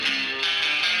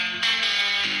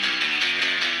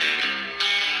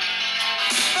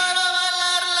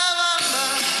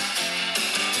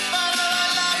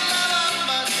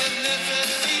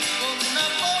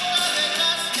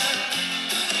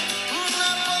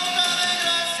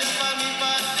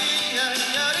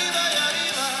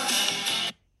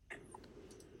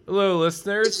Hello,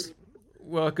 listeners.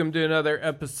 Welcome to another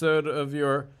episode of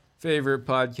your favorite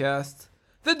podcast,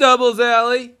 The Doubles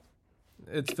Alley.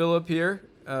 It's Philip here.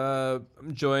 I'm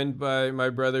joined by my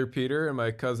brother Peter and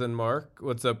my cousin Mark.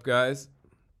 What's up, guys?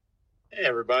 Hey,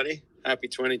 everybody. Happy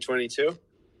 2022.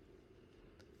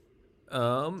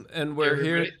 And we're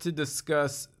here to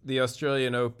discuss the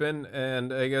Australian Open,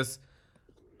 and I guess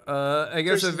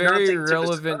a very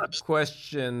relevant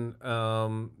question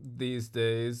these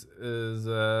days is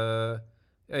I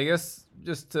guess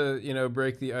just to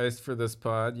break the ice for this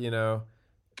pod, an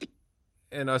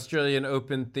Australian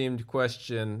Open themed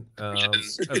question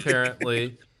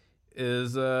apparently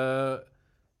is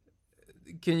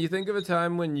can you think of a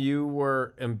time when you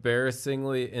were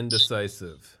embarrassingly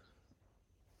indecisive?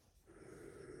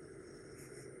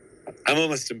 I'm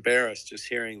almost embarrassed just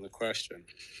hearing the question.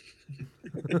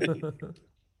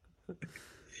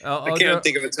 I can't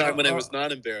think of a time when I was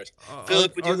not embarrassed.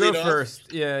 Philip, would you lead off?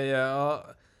 First? Yeah.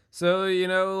 So,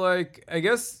 I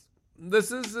guess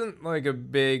this isn't like a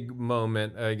big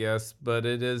moment, I guess, but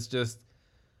it is just,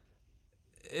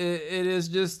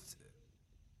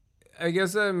 I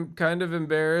guess I'm kind of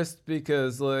embarrassed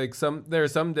because there are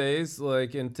some days,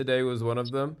 and today was one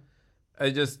of them, I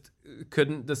just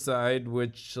couldn't decide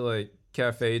which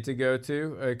cafe to go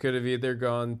to. I could have either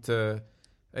gone to,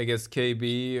 I guess,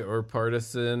 KB or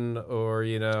Partisan or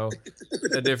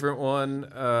a different one,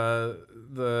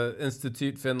 the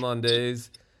Institute Finlandais,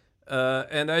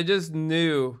 and I just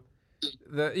knew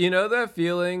that that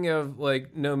feeling of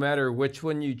no matter which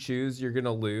one you choose, you're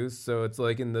gonna lose. So it's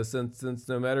in this instance,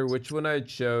 no matter which one I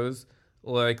chose,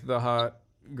 the hot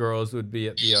girls would be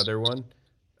at the other one.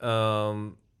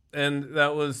 And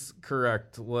that was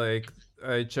correct.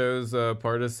 I chose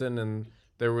Partisan, and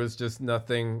there was just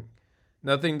nothing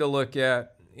to look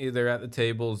at either at the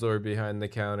tables or behind the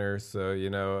counter. So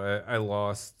I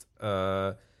lost.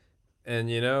 And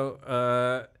you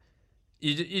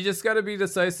just got to be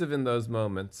decisive in those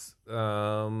moments.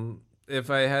 If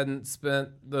I hadn't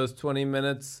spent those 20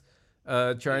 minutes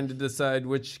trying to decide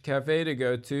which cafe to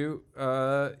go to,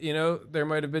 there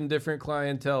might have been different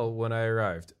clientele when I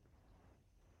arrived.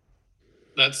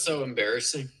 That's so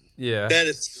embarrassing. Yeah. That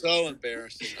is so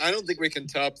embarrassing. I don't think we can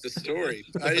top the story.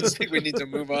 I just think we need to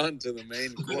move on to the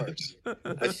main course.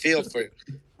 I feel for you.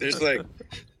 There's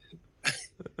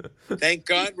thank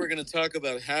God we're going to talk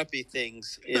about happy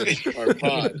things in our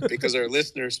pod, because our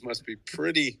listeners must be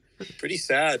pretty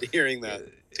sad hearing that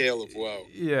tale of woe.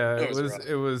 Yeah,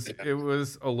 it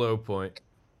was a low point.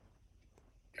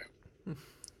 Yeah.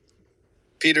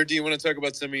 Peter, do you want to talk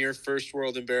about some of your first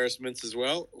world embarrassments as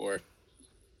well, or?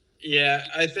 Yeah,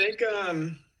 I think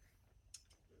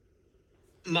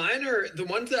mine are the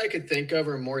ones that I could think of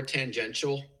are more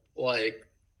tangential.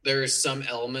 There's some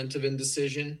element of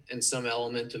indecision and some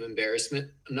element of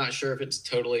embarrassment. I'm not sure if it's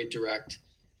totally direct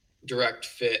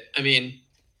fit. I mean,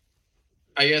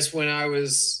 I guess when I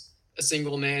was a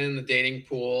single man in the dating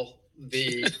pool,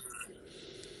 the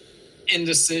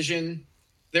indecision,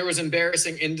 there was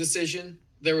embarrassing indecision.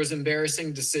 There was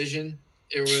embarrassing decision.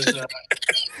 It was,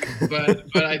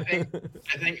 but I think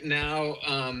now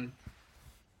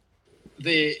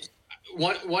the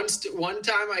one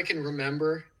time I can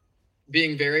remember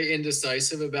being very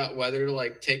indecisive about whether to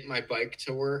take my bike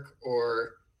to work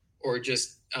or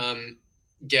just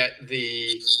get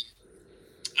the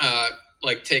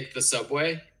take the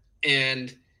subway,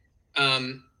 and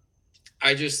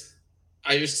I just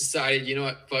decided, you know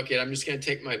what, fuck it, I'm just gonna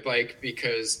take my bike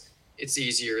because it's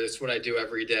easier. That's what I do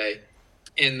every day.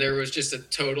 And there was just a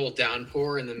total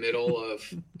downpour in the middle of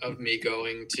me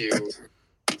going to,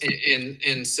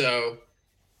 and so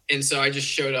I just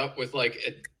showed up with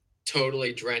a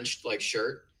totally drenched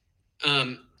shirt.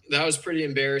 That was pretty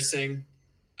embarrassing.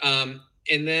 And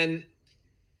then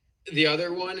the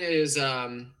other one is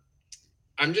I'm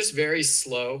just very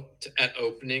slow at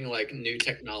opening new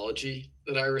technology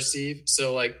that I receive.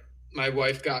 So my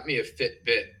wife got me a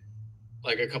Fitbit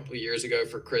a couple of years ago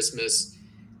for Christmas.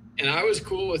 And I was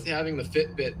cool with having the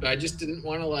Fitbit, but I just didn't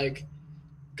want to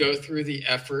go through the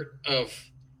effort of,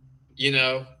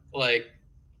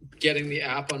 getting the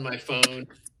app on my phone,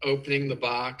 opening the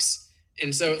box.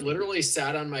 And so it literally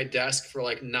sat on my desk for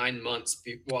 9 months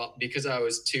because I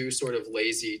was too sort of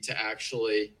lazy to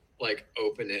actually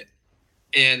open it.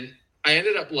 And I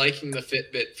ended up liking the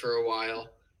Fitbit for a while.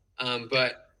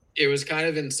 But it was kind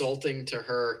of insulting to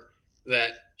her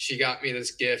that she got me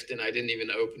this gift and I didn't even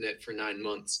open it for 9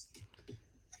 months.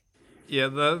 Yeah,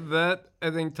 that I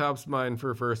think tops mine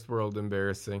for first world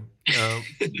embarrassing.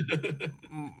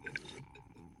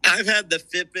 I've had the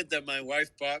Fitbit that my wife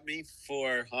bought me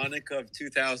for Hanukkah of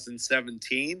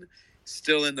 2017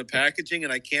 still in the packaging,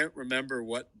 and I can't remember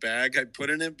what bag I put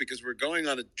in it because we're going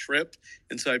on a trip,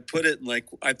 and so I put it in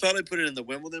I thought I put it in the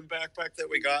Wimbledon backpack that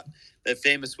we got, that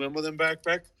famous Wimbledon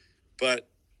backpack, but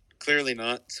clearly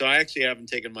not. So I actually haven't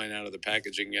taken mine out of the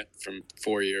packaging yet from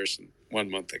 4 years and 1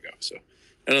 month ago. So I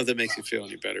don't know if that makes you feel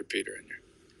any better, Peter.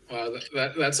 Wow,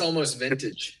 that's almost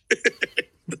vintage.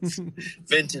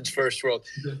 Vintage first world.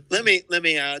 Let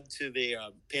me add to the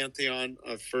pantheon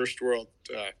of first world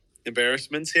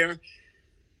embarrassments here.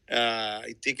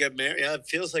 I did get married. Yeah, it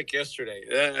feels like yesterday,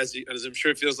 as I'm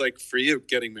sure it feels like for you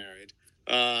getting married.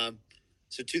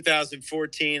 So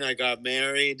 2014, I got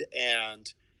married,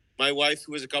 and my wife,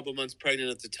 who was a couple months pregnant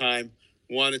at the time,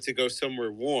 wanted to go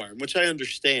somewhere warm, which I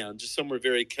understand, just somewhere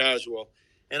very casual.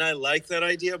 And I like that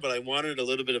idea, but I wanted a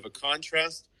little bit of a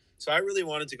contrast. So I really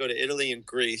wanted to go to Italy and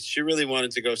Greece. She really wanted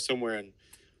to go somewhere in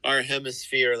our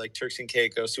hemisphere, like Turks and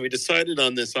Caicos. So we decided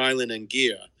on this island,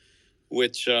 Anguilla,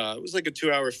 which was like a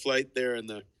 2-hour flight there in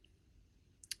the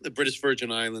British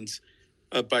Virgin Islands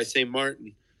by St.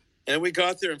 Martin. And we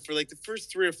got there, and for like the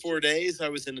first 3 or 4 days, I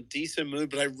was in a decent mood,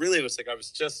 but I really was like,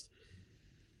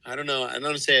 I don't know. I don't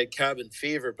want to say I had cabin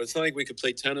fever, but it's not like we could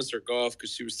play tennis or golf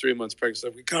because she was 3 months pregnant.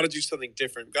 So we got to do something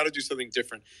different. We got to do something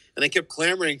different. And I kept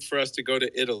clamoring for us to go to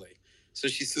Italy. So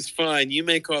she says, "Fine, you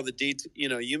make all the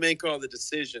you make all the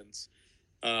decisions,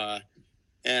 and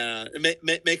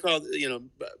make all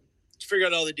figure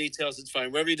out all the details. It's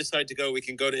fine. Wherever you decide to go, we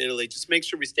can go to Italy. Just make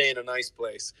sure we stay in a nice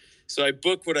place." So I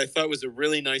booked what I thought was a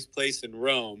really nice place in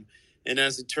Rome, and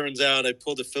as it turns out, I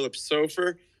pulled a Phillips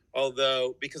sofa.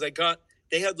 Although because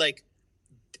they had like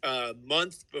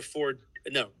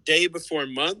day before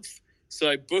month. So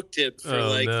I booked it for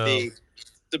the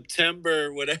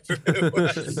September, whatever it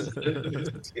was,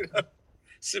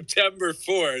 September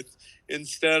 4th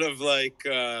instead of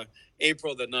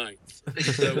April the 9th.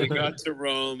 So we got to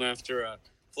Rome after a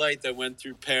flight that went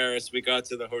through Paris. We got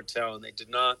to the hotel and they did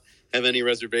not have any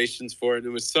reservations for it. It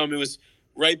was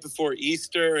right before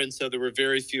Easter. And so there were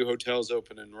very few hotels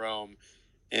open in Rome.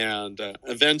 And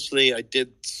eventually I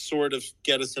did sort of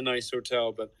get us a nice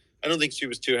hotel, but I don't think she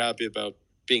was too happy about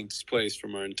being displaced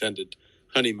from our intended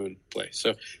honeymoon place.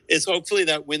 So it's hopefully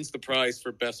that wins the prize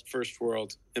for best first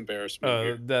world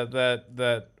embarrassment.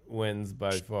 That wins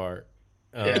by far.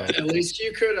 Yeah, at least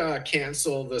you could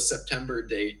cancel the September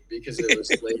date because it was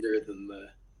later than the...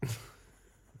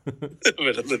 a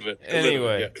little bit.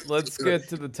 Anyway, let's get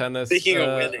to the tennis. Speaking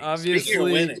of winning,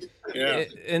 obviously, yeah.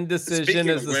 Indecision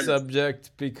is the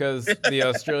subject because the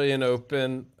Australian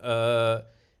Open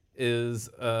is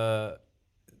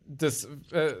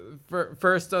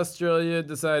first Australia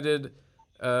decided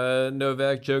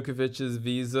Novak Djokovic's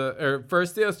visa, or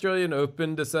first the Australian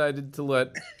Open decided to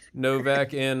let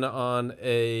Novak in on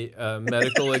a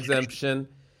medical exemption.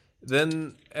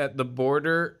 Then at the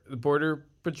border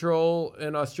patrol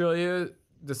in Australia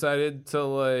decided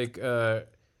to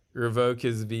revoke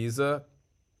his visa.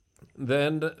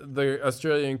 Then the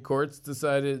Australian courts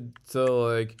decided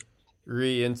to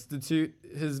reinstate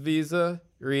his visa.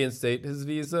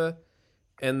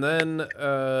 And then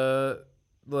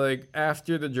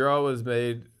after the draw was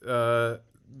made,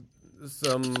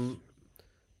 some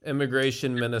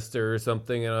immigration minister or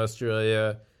something in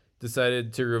Australia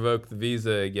decided to revoke the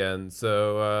visa again.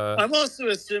 So I'm also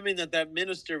assuming that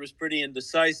minister was pretty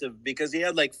indecisive because he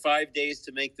had 5 days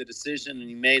to make the decision and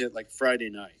he made it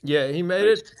Friday night. Yeah, he made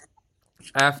it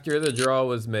after the draw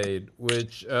was made,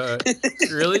 which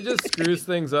really just screws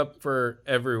things up for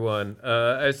everyone.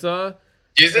 I saw.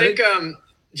 Do you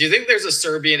think there's a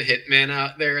Serbian hitman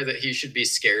out there that he should be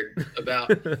scared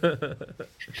about?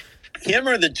 Him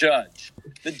or the judge?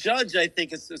 The judge, I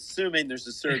think, is assuming there's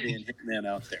a Serbian hitman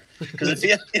out there. Because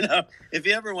if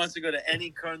he ever wants to go to any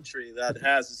country that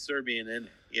has a Serbian in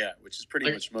it, which is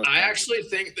pretty much most. I actually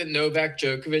think that Novak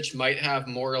Djokovic might have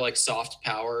more soft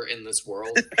power in this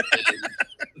world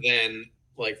than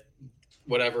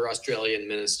whatever Australian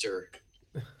minister.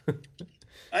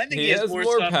 I think he has more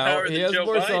soft power than Joe Biden. He has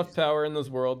more soft power in this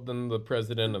world than the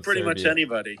president of pretty Serbia. Much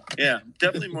anybody. Yeah,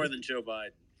 definitely more than Joe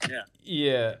Biden.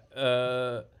 Yeah.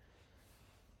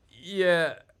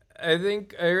 I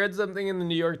think I read something in the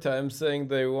New York Times saying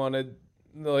they wanted,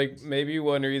 maybe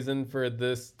one reason for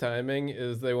this timing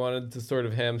is they wanted to sort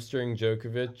of hamstring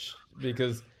Djokovic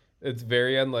because it's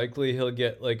very unlikely he'll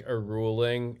get a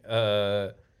ruling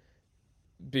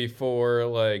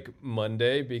before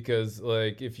Monday because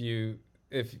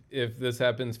if this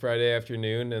happens Friday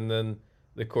afternoon and then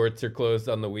the courts are closed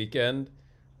on the weekend,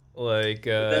 then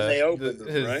they open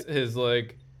them, right?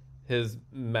 His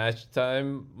match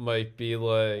time might be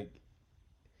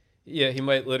Yeah, he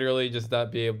might literally just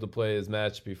not be able to play his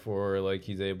match before like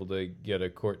he's able to get a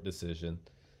court decision.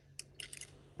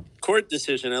 Court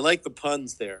decision. I like the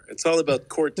puns there. It's all about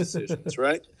court decisions,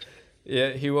 right?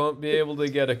 Yeah, he won't be able to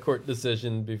get a court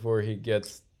decision before he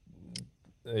gets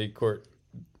a court,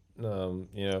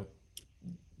 decision.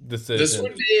 This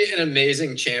would be an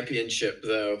amazing championship,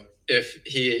 though, if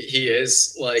he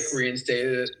is like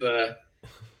reinstated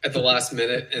at the last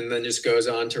minute and then just goes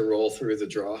on to roll through the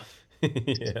draw.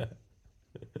 Yeah.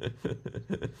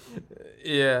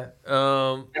 Yeah.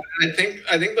 I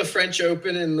think the French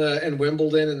Open and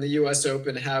Wimbledon and the U.S.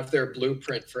 Open have their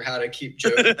blueprint for how to keep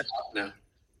Djokovic out now.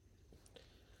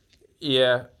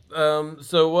 Yeah.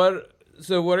 So what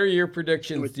are your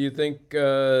predictions? Do you think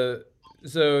do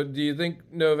you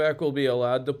think Novak will be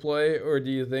allowed to play, or do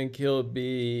you think he'll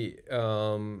be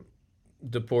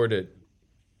deported?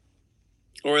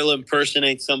 Or he'll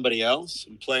impersonate somebody else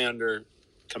and play under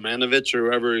Kamanovich or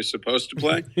whoever he's supposed to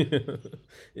play?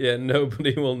 Yeah,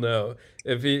 nobody will know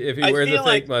if he wears a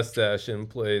fake mustache and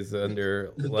plays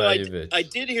under Lajovic. I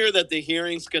did hear that the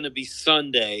hearing's going to be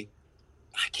Sunday.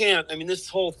 I mean, this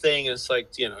whole thing is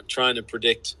like, trying to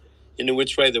predict into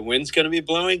which way the wind's going to be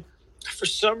blowing. For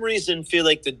some reason, feel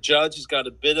like the judge has got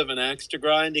a bit of an axe to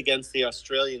grind against the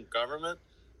Australian government,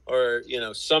 or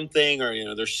something,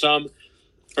 or there's some,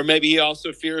 or maybe he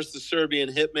also fears the Serbian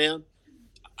hitman.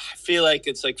 I feel like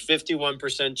it's like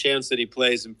 51% chance that he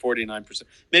plays and 49%,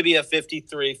 maybe a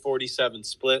 53-47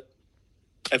 split.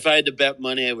 If I had to bet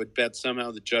money, I would bet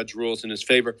somehow the judge rules in his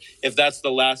favor. If that's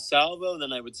the last salvo,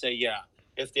 then I would say yeah.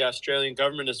 If the Australian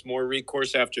government has more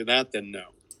recourse after that, then no.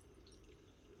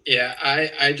 Yeah,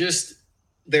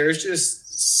 there's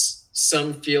just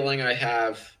some feeling I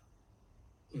have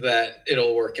that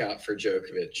it'll work out for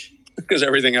Djokovic. Because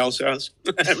everything else has.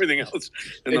 Everything else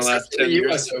in the last 10 years.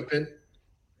 U.S. Open.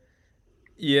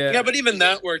 Yeah, but even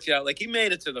that worked out. Like, he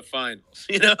made it to the finals.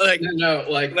 The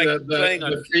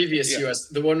previous U.S.,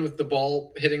 the one with the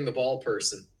ball, hitting the ball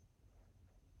person.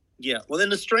 Yeah, well,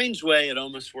 in a strange way, it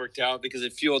almost worked out because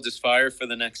it fueled his fire for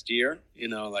the next year. I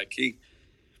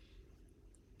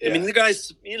mean, the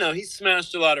guy's, he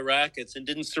smashed a lot of rackets, and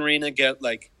didn't Serena get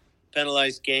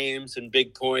penalized games and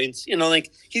big points? He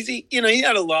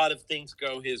had a lot of things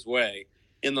go his way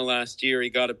in the last year.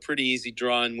 He got a pretty easy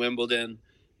draw in Wimbledon.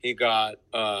 He got,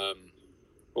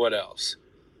 what else?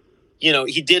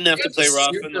 He didn't have to play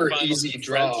Rafa in the finals. Easy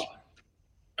draw,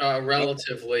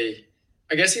 relatively.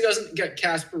 I guess he doesn't get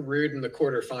Casper Ruud in the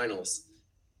quarterfinals.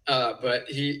 But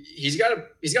he's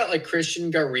got like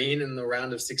Christian Garin in the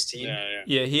round of 16.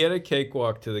 Yeah, he had a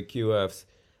cakewalk to the QFs.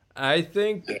 I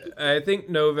think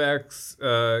Novak's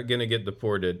gonna get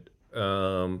deported.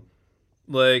 I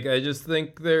just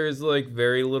think there's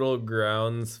very little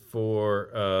grounds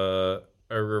for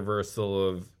a reversal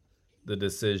of the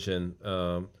decision.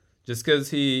 Just because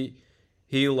he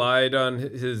lied on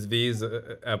his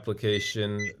visa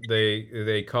application,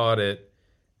 they caught it.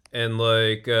 And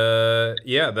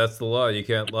that's the law. You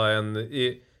can't lie on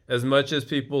as much as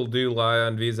people do lie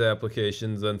on visa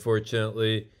applications.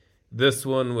 Unfortunately, this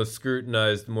one was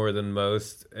scrutinized more than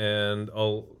most, and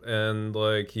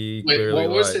he clearly what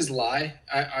was lied. His lie?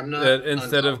 I'm not. That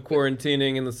instead of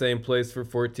quarantining in the same place for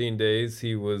 14 days,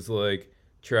 he was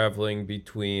traveling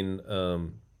between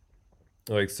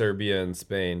Serbia and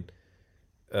Spain.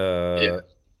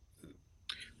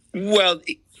 Well,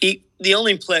 the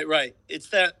only play, right? It's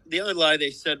that the only lie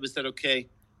they said was that, okay,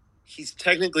 he's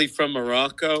technically from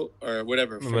Morocco or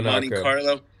whatever, from Monte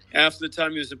Carlo. After the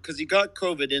time because he got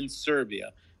COVID in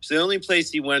Serbia. So the only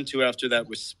place he went to after that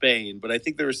was Spain. But I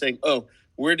think they were saying, oh,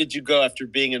 where did you go after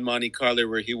being in Monte Carlo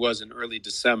where he was in early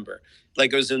December?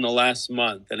 It was in the last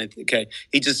month. And I think, okay,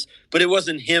 but it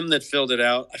wasn't him that filled it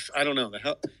out. I don't know.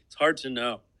 It's hard to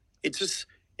know. It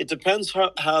depends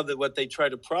what they try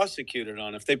to prosecute it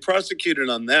on. If they prosecute it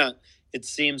on that, it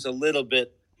seems a little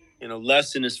bit,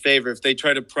 less in his favor. If they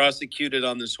try to prosecute it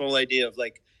on this whole idea of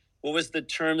what was the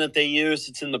term that they used?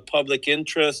 It's in the public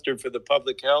interest or for the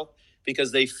public health,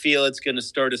 because they feel it's going to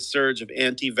start a surge of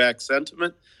anti-vax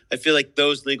sentiment. I feel like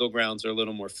those legal grounds are a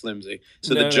little more flimsy.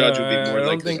 So the judge would be more likely. I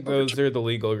don't think those are the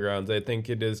legal grounds. I think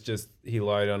it is just he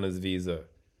lied on his visa.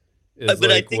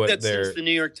 But I think that since the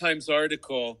New York Times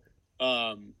article,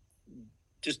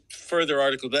 just further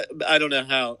article, but I don't know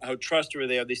how trustworthy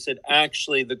they are. They said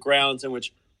actually the grounds on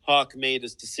which Hawk made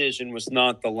his decision was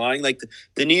not the lying.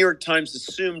 The New York Times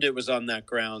assumed it was on that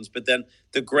grounds, but then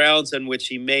the grounds on which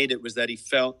he made it was that he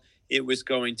felt it was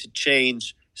going to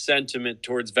change sentiment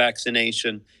towards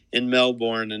vaccination in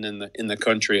Melbourne and in the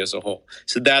country as a whole.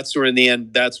 So that's where in the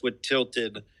end, that's what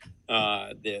tilted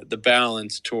the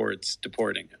balance towards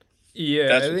deporting him. Yeah,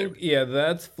 That's I what they think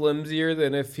that's flimsier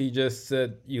than if he just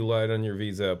said you lied on your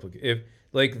visa application. If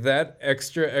like that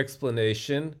extra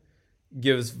explanation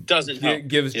gives doesn't help.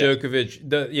 gives Yeah.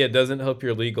 Djokovic doesn't help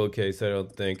your legal case. I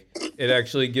don't think it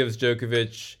actually gives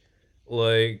Djokovic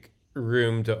like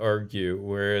room to argue.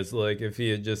 Whereas like if he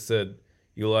had just said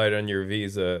you lied on your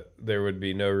visa, there would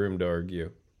be no room to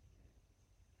argue.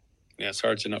 Yeah, it's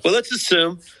hard to know. Well, let's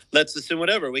assume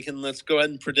whatever we can. Let's go ahead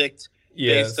and predict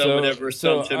Yeah, based on whatever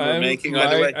so assumption we're I'm making.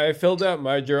 Either way, I filled out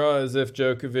my draw as if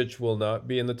Djokovic will not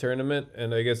be in the tournament,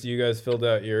 and I guess you guys filled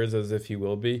out yours as if he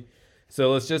will be.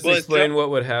 So let's just explain what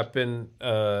would happen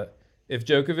if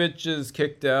Djokovic is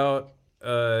kicked out.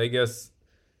 I guess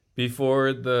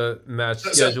before the match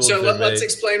schedules are made. Let's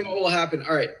explain what will happen.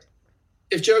 All right,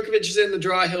 if Djokovic is in the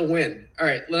draw, he'll win. All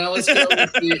right, now let's go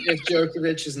with if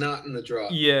Djokovic is not in the draw.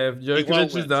 Yeah, if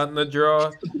Djokovic is not in the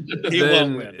draw,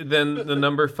 then the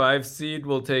number 5 seed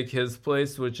will take his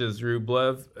place, which is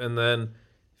Rublev, and then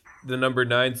the number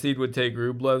 9 seed would take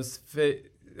Rublev's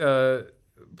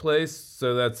place,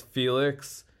 so that's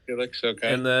Felix.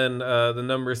 Okay. And then the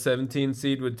number 17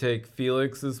 seed would take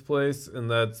Felix's place, and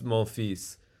that's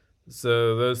Monfils.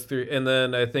 So those three, and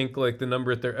then I think like the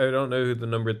number I don't know who the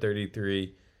number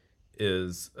 33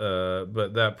 is,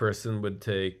 but that person would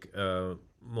take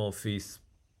Monfils'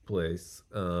 place.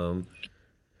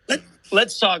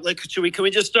 Let's talk. Like, can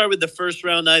we just start with the first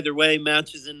round? Either way,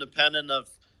 matches independent of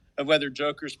whether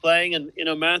Joker's playing, and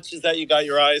matches that you got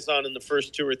your eyes on in the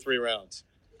first 2 or 3 rounds.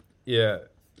 Yeah,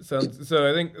 so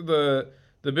I think the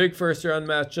big first round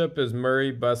matchup is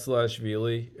Murray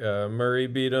Basilashvili. Murray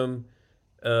beat him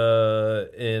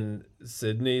in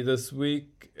Sydney this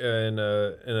week in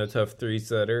a tough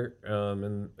 3-setter,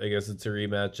 and I guess it's a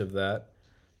rematch of that.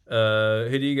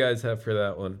 Who do you guys have for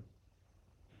that one?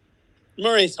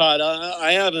 Murray's hot.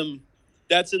 I have him.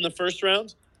 That's in the first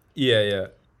round. Yeah.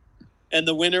 And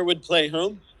the winner would play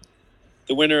whom?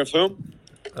 The winner of whom?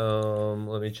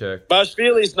 Let me check.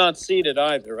 Basilashvili's not seeded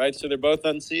either, right? So they're both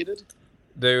unseeded.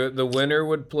 The winner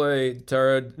would play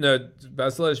Taro. No,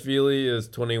 Basilashvili is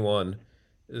 21.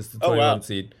 Is the 21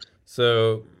 seed.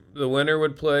 So the winner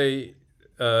would play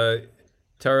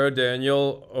Taro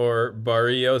Daniel or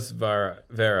Barrios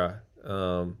Vera.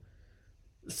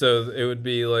 So it would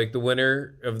be like the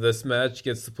winner of this match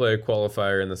gets to play a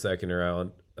qualifier in the second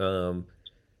round. I'm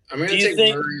going to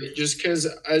take Murray just because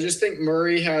I just think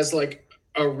Murray has like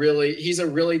he's a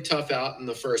really tough out in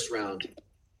the first round.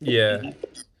 Yeah.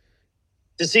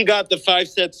 Does he got the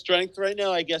 5-set strength right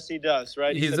now? I guess he does,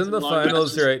 right? He's in the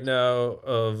finals right now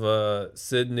of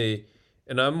Sydney,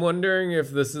 and I'm wondering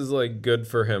if this is like good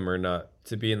for him or not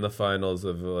to be in the finals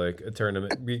of like a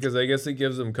tournament, because I guess it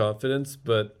gives him confidence.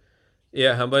 But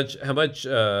yeah, how much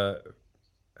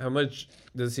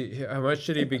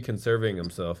should he be conserving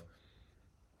himself?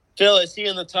 Phil, is he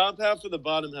in the top half or the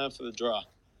bottom half of the draw?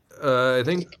 I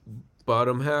think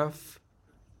bottom half.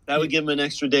 That would give him an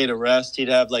extra day to rest. He'd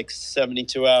have like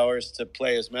 72 hours to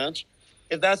play his match.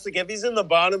 If he's in the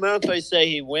bottom half, I say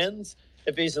he wins.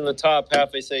 If he's in the top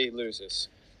half, I say he loses.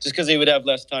 Just because he would have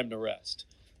less time to rest.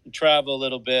 And travel a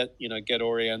little bit, get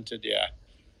oriented.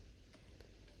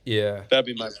 Yeah. That'd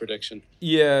be my prediction.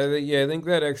 Yeah, I think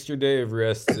that extra day of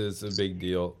rest is a big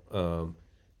deal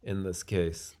in this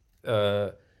case.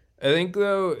 I think,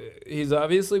 though, he's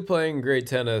obviously playing great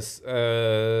tennis.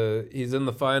 He's in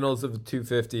the finals of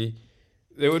 250.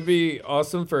 It would be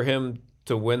awesome for him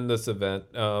to win this event.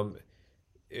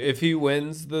 If he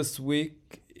wins this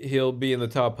week, he'll be in the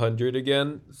top 100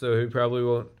 again, so he probably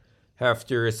won't have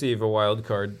to receive a wild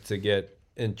card to get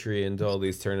entry into all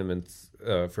these tournaments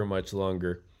for much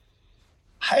longer.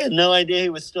 I had no idea he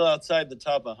was still outside the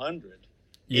top 100.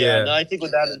 Yeah. No, I think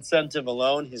with that incentive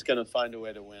alone, he's going to find a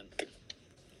way to win.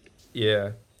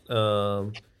 Yeah.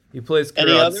 He plays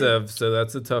Karatsev, so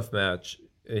that's a tough match.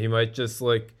 He might just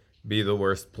be the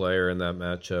worst player in that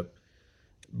matchup.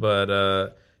 But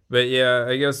yeah,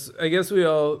 I guess we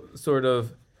all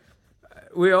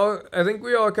I think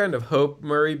we all kind of hope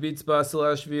Murray beats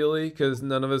Basilashvili because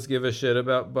none of us give a shit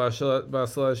about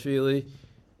Basilashvili.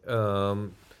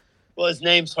 Well, his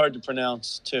name's hard to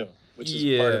pronounce too, which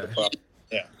is part of the problem.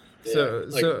 Yeah.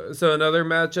 So another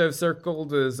match I've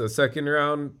circled is a second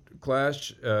round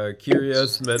clash,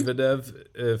 Kyrgios Medvedev.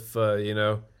 If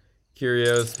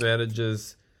Kyrgios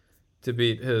manages to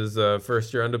beat his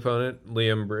first round opponent,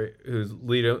 Liam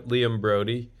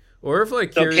Brody, or if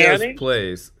Kyrgios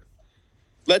plays.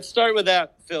 Let's start with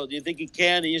that, Phil. Do you think he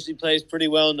can? He usually plays pretty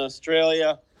well in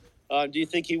Australia. Do you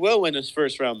think he will win his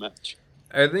first round match?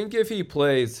 I think if he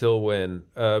plays, he'll win.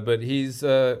 But he's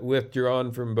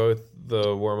withdrawn from both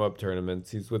the warm-up tournaments.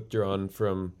 He's withdrawn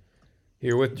from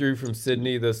He withdrew from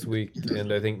Sydney this week,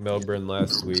 and I think Melbourne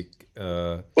last week.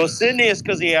 Well, Sydney is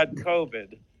because he had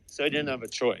COVID, so he didn't have a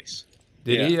choice.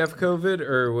 Did Yeah. he have COVID,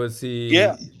 or was he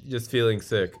Yeah. just feeling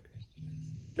sick?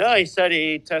 No, he said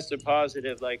he tested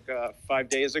positive like 5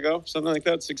 days ago, something like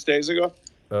that, 6 days ago.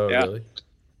 Oh, Yeah. really?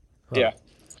 Huh. Yeah.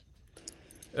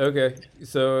 Okay.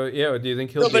 So, yeah, do you think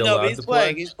he'll No, be but no, allowed he's to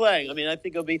playing. play? He's playing. I mean, I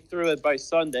think he'll be through it by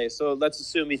Sunday. So let's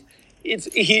assume he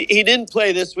didn't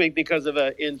play this week because of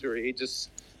an injury. He just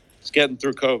is getting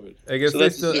through COVID. I guess So they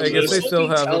let's still. assume I guess they this. still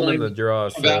have him Telling in the draw.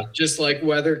 So. About just like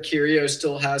whether Kyrgios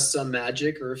still has some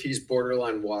magic or if he's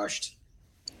borderline washed.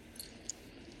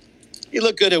 He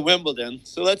looked good at Wimbledon.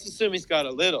 So let's assume he's got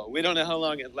a little. We don't know how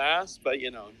long it lasts, but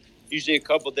usually a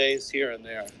couple days here and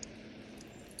there.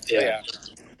 So, yeah.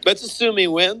 Let's assume he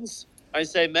wins. I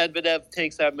say Medvedev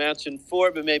takes that match in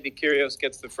 4, but maybe Kyrgios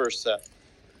gets the first set.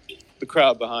 The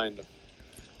crowd behind him.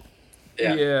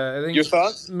 Yeah, I think Your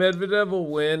thoughts? Medvedev will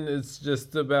win. It's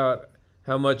just about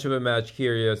how much of a match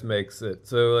Kyrgios makes it.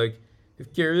 So, like,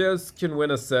 if Kyrgios can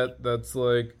win a set, that's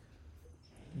a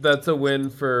win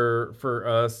for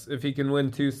us. If he can win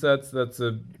 2 sets, that's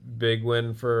a big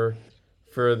win for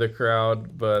the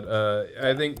crowd. But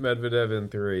I think Medvedev in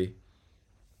 3.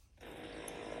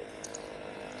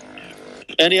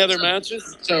 Any other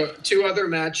matches? So 2 other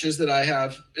matches that I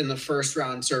have in the first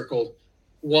round circled.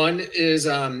 One is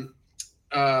Dan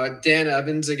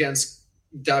Evans against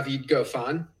David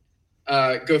Goffin.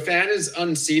 Goffin is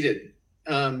unseeded.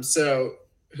 So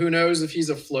who knows if he's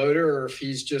a floater or if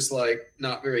he's just like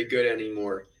not very good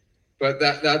anymore. But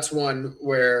that's one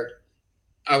where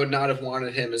I would not have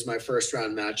wanted him as my first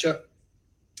round matchup.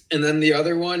 And then the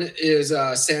other one is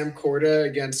Sam Korda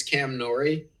against Cam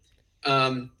Norrie.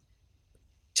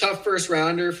 Tough first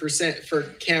rounder for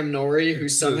Cam Norrie,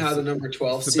 who's somehow the number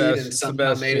 12 seed and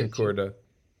somehow made it. Korda.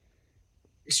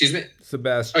 Excuse me?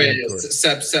 Sebastian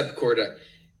Korda. Seb Korda.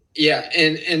 Yeah,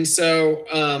 and so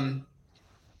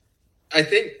I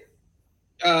think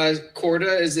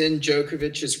Korda is in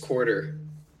Djokovic's quarter.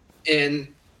 And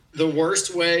the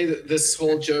worst way that this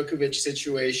whole Djokovic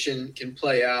situation can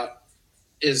play out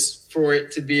is for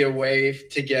it to be a way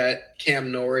to get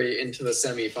Cam Norrie into the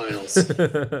semifinals.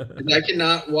 And I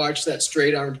cannot watch that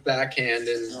straight-armed backhand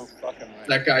in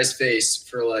that guy's face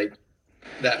for like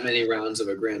that many rounds of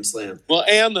a Grand Slam. Well,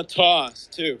 and the toss,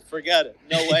 too. Forget it.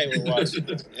 No way we're watching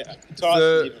it. Yeah, the toss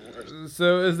is even worse.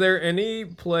 So is there any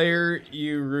player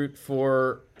you root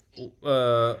for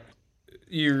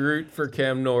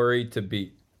Cam Norrie to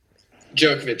beat?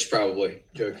 Djokovic, probably.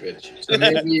 Djokovic. So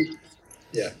maybe,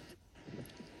 yeah.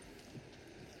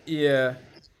 Yeah,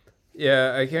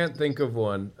 I can't think of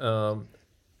one.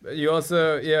 You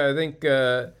also, I think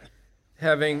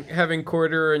having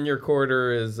quarter in your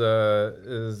quarter is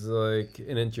like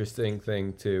an interesting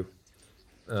thing too.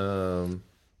 So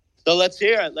let's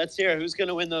hear it. Let's hear who's going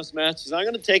to win those matches. I'm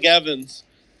going to take Evans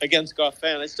against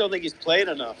Goffin. I still think he's played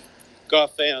enough,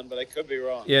 Goffin, but I could be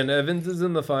wrong. Yeah, and Evans is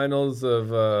in the finals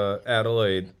of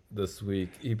Adelaide this week.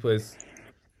 He plays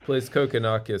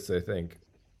Kokkinakis, I think.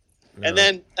 And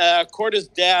then Korda's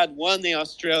dad won the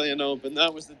Australian Open.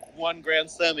 That was the one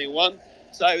Grand Slam he won.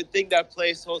 So I would think that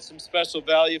place holds some special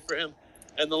value for him.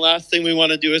 And the last thing we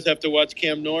want to do is have to watch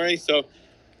Cam Norrie. So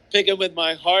picking with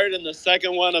my heart in the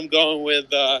second one, I'm going with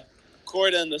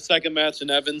Korda in the second match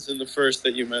and Evans in the first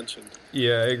that you mentioned.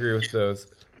 Yeah, I agree with those.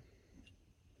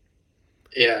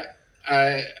 Yeah,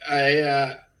 I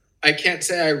can't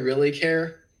say I really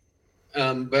care,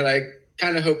 but I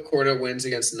kind of hope Korda wins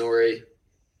against Norrie.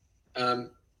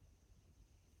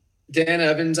 Dan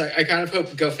Evans, I kind of hope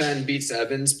Goffin beats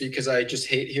Evans because I just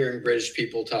hate hearing British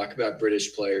people talk about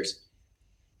British players.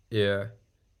 Yeah.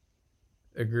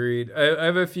 Agreed. I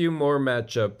have a few more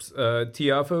matchups.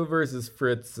 Tiafoe versus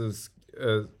Fritz is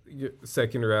a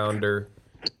second rounder.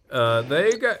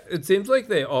 It seems like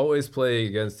they always play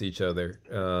against each other.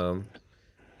 Who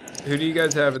do you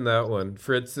guys have in that one?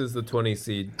 Fritz is the 20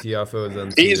 seed. Tiafoe is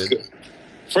unseeded. He's good.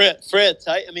 Fritz,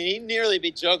 I mean, he nearly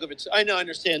beat Djokovic. I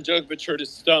understand Djokovic hurt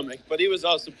his stomach, but he was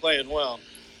also playing well.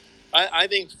 I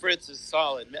think Fritz is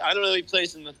solid. I don't know if he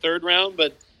plays in the third round,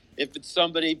 but if it's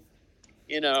somebody,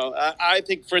 I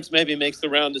think Fritz maybe makes the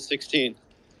round of 16.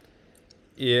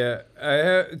 Yeah,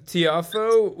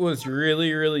 Tiafoe was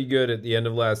really, really good at the end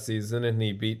of last season, and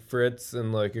he beat Fritz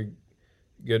in like a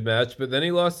good match. But then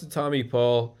he lost to Tommy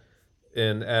Paul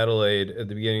in Adelaide at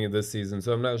the beginning of this season,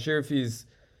 so I'm not sure if he's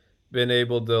been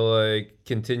able to like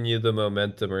continue the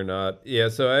momentum or not. Yeah,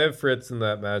 so I have Fritz in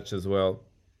that match as well.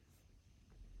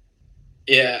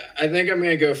 Yeah, I think I'm going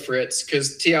to go Fritz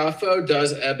because Tiafoe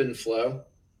does ebb and flow.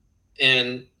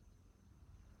 And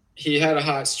he had a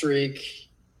hot streak,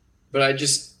 but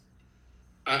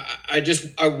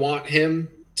I want him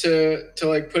to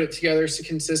like put it together so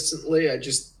consistently. I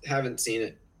just haven't seen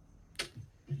it.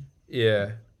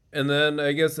 Yeah. And then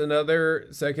I guess another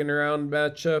second round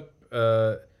matchup,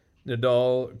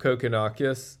 Nadal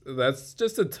Kokkinakis. That's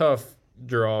just a tough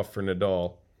draw for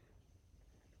Nadal.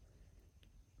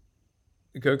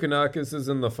 Kokkinakis is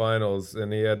in the finals,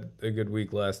 and he had a good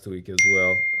week last week as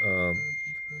well.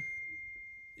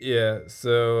 Yeah,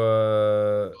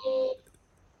 so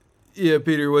yeah,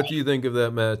 Peter, what do you think of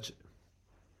that match?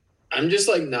 I'm just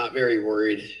like not very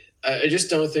worried. I just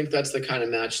don't think that's the kind of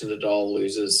match Nadal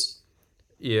loses.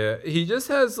 Yeah, he just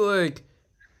has like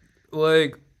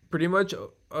pretty much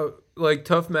like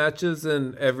tough matches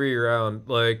in every round.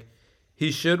 Like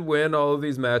he should win all of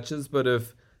these matches, but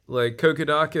if like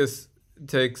Kokkinakis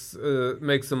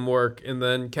makes him work, and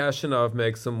then Kashinov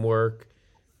makes him work,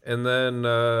 and then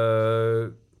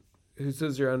who's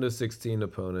his round of 16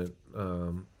 opponent?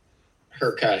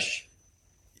 Herkash.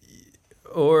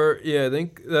 Or yeah, I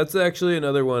think that's actually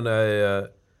another one I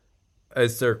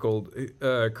circled.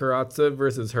 Karatsev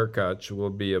versus Herkach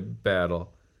will be a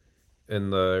battle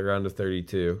in the round of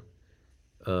 32.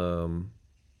 Um,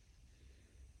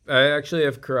 I actually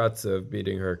have Karatsev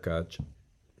beating Herkach.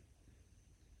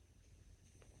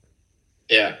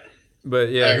 Yeah. But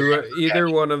yeah, I agree. who either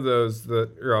one of those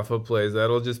that Rafa plays,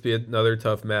 that'll just be another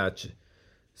tough match.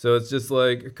 So it's just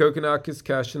like Kokkinakis,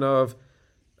 Kashinov,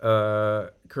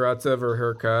 Karatsev or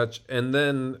Herkach, and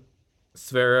then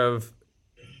Zverev,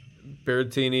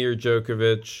 Berrettini or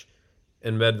Djokovic,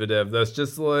 and Medvedev. That's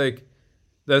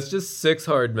just six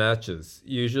hard matches.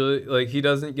 Usually, like he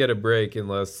doesn't get a break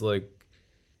unless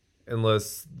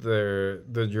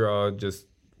the draw just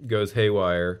goes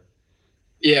haywire.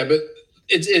 Yeah, but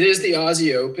it is the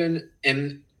Aussie Open,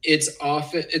 and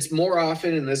it's more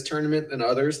often in this tournament than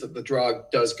others that the draw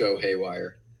does go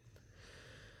haywire.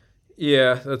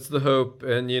 Yeah, that's the hope,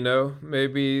 and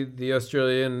maybe the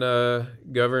Australian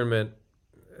government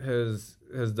has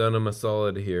done him a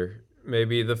solid here.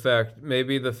 Maybe the fact of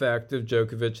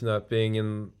Djokovic not being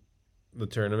in the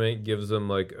tournament gives him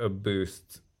like a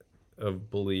boost of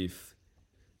belief.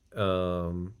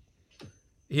 Um,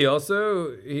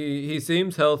 he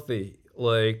seems healthy.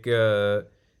 Like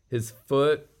his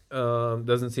foot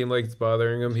doesn't seem like it's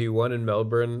bothering him. He won in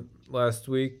Melbourne last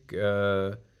week.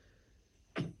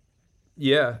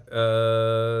 Yeah.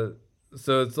 So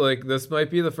it's like this might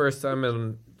be the first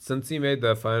time since he made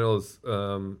the finals.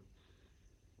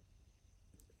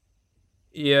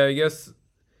 Yeah, I guess.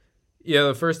 Yeah,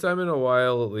 the first time in a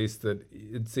while, at least, that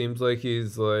it seems like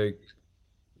he's like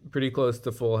pretty close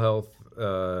to full health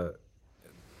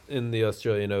in the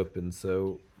Australian Open.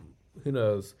 So who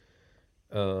knows?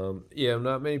 Yeah,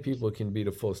 not many people can beat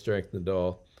a full strength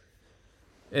Nadal.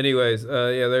 Anyways,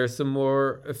 yeah, there's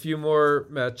a few more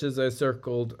matches I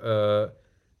circled.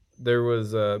 There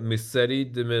was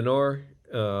Musetti de Minor.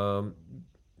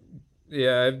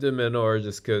 Yeah, I have de Minor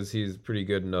just because he's pretty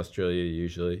good in Australia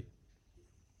usually.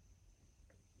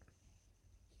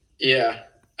 Yeah,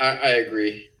 I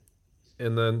agree.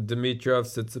 And then Dimitrov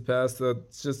Tsitsipas.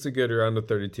 That's just a good round of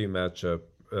 32 matchup.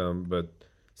 But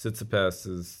Tsitsipas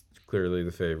is clearly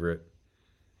the favorite.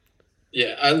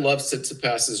 Yeah, I love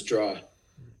Tsitsipas's draw.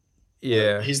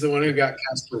 Yeah, He's the one who got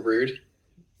Casper Ruud.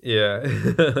 yeah,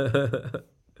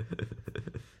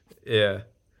 yeah.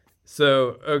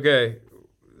 So okay,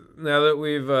 now that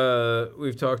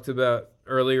we've talked about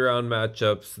early round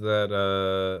matchups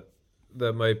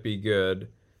that might be good,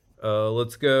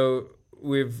 let's go.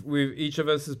 We've each of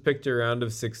us has picked a round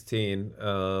of 16.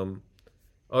 I'll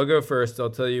go first.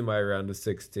 I'll tell you my round of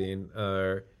 16.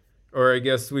 Or I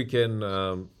guess we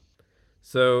can.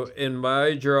 So in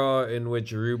my draw, in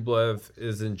which Rublev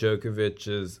is in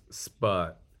Djokovic's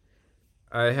spot,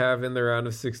 I have in the round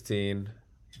of 16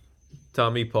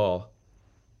 Tommy Paul.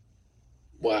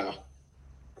 Wow.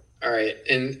 All right.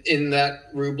 In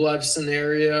that Rublev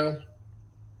scenario,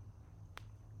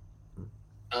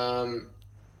 um,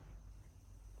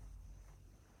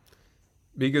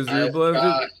 Because I've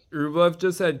got Rublev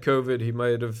just had COVID. He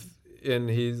might have, and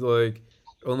he's like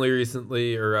only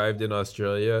recently arrived in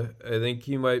Australia. I think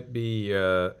he might not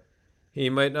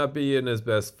be in his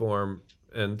best form,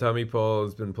 and Tommy Paul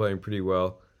has been playing pretty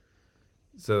well.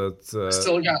 So it's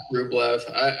still got Rublev.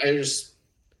 I just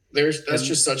that's and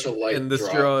just such a light and the draw.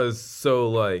 straw is so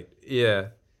light. Yeah,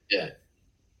 Yeah.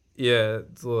 yeah.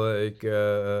 It's like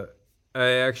I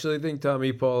actually think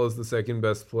Tommy Paul is the second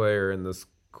best player in this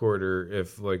quarter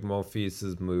if like Monfils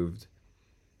is moved.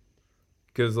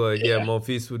 Because like yeah, Yeah.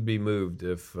 Monfils would be moved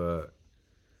if. But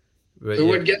Who yeah,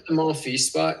 would get the Monfils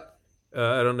spot?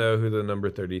 I don't know who the number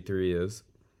 33 is.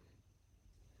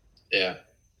 Yeah.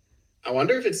 I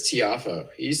wonder if it's Tiafo.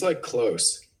 He's like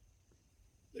close.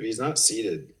 If he's not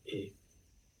seated, he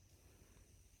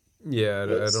Yeah, I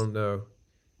looks. don't know.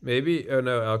 Maybe. Oh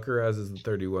no, Alcaraz is the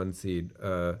 31 seed.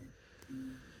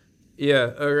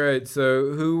 Yeah. All right.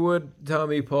 So who would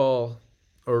Tommy Paul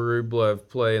or Rublev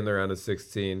play in the round of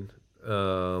 16?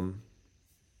 Um,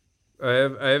 I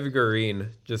have Garin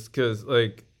just because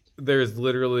like there's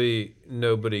literally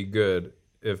nobody good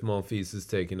if Monfils is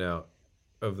taken out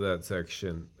of that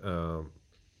section.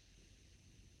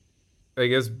 I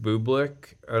guess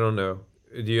Bublik. I don't know.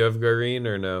 Do you have Garin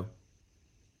or no?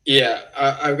 Yeah,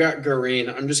 I've got Garin.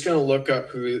 I'm just gonna look up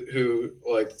who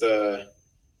like the.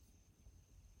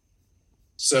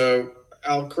 So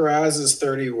Alcaraz is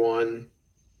 31.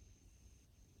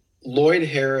 Lloyd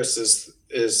Harris is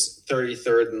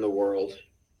 33rd in the world.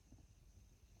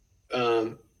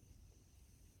 Um,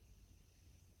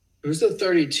 who's the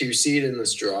 32 seed in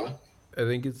this draw? I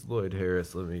think it's Lloyd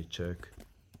Harris. Let me check.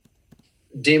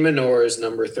 De Minaur is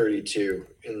number 32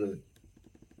 in the.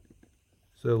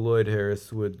 So Lloyd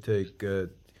Harris would take.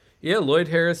 Yeah, Lloyd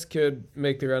Harris could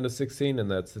make the round of 16 in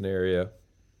that scenario.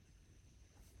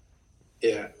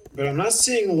 Yeah, but I'm not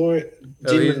seeing Lloyd.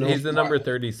 Oh, he's the number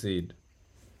 30 seed.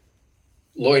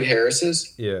 Lloyd Harris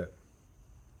is? Yeah.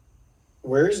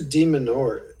 Where's De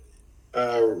Minaur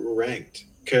ranked?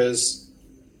 Because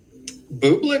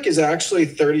Bublik is actually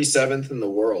 37th in the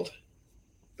world.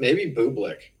 Maybe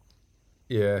Bublik.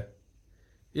 Yeah.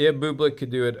 Yeah, Bublik could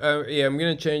do it. Yeah, I'm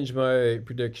going to change my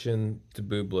prediction to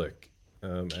Bublik,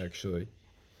 actually.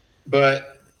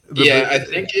 But, I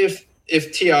think if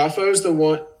Tiafoe's the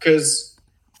one, because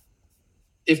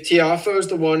if Tiafoe's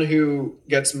the one who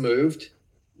gets moved,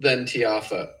 then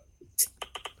Tiafoe.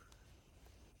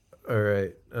 All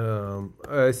right.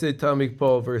 I say Tommy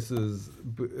Paul versus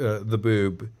the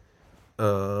Boob.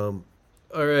 All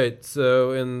right.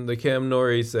 So in the Cam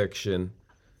Nori section,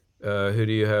 who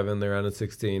do you have in the round of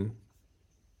 16?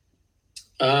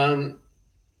 I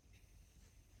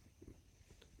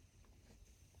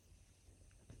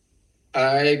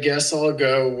guess I'll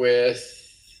go with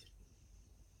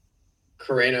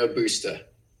Carreno Busta.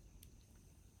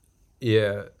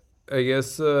 Yeah, I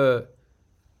guess. Wow,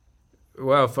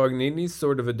 Fognini's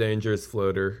sort of a dangerous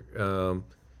floater.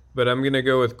 But I'm gonna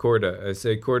go with Korda. I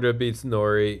say Korda beats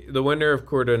Nori. The winner of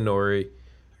Korda Nori.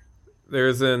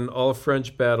 There's an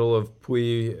all-French battle of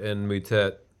Puy and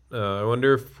Moutet. I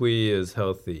wonder if Puy is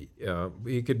healthy.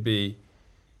 He could be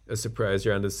a surprise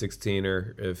round of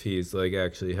 16er if he's like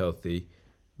actually healthy.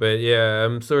 But yeah,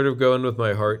 I'm sort of going with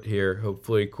my heart here.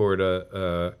 Hopefully,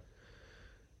 Korda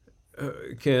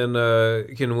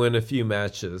can win a few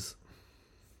matches.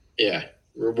 Yeah,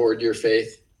 reward your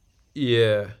faith.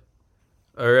 Yeah.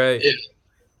 All right. Yeah.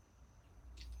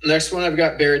 Next one, I've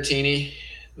got Berrettini,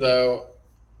 though.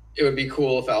 It would be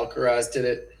cool if Alcaraz did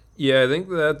it. Yeah, I think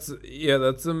that's a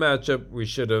matchup we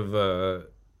should have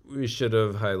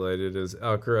highlighted as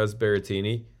Alcaraz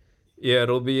Berrettini. Yeah,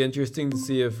 it'll be interesting to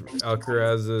see if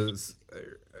Alcaraz is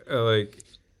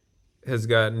has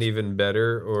gotten even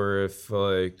better, or if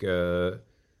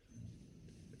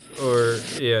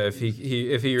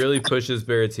if he really pushes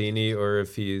Berrettini, or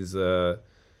if he's or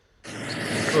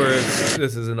if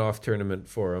this is an off tournament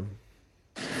for him.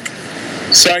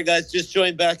 Sorry, guys, just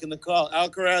joined back in the call.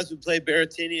 Alcaraz would play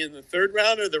Berrettini in the third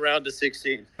round or the round of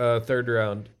 16? Third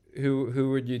round.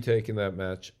 Who would you take in that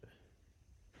match?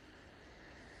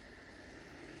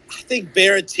 I think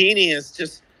Berrettini is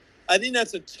just. I think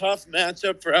that's a tough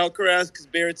matchup for Alcaraz because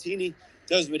Berrettini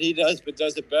does what he does, but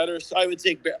does it better. So I would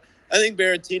take. I think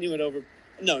Berrettini would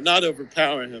not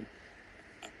overpower him.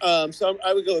 So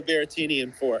I would go with Berrettini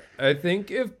in 4. I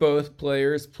think if both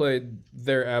players played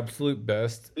their absolute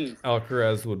best,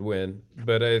 Alcaraz would win.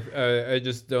 But I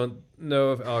just don't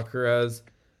know if Alcaraz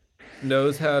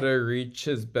knows how to reach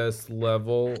his best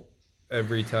level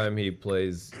every time he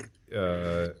plays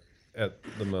at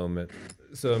the moment.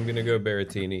 So I'm gonna go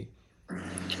Berrettini.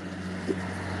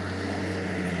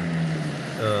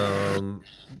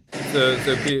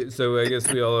 So I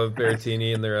guess we all have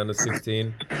Berrettini in the round of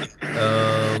 16.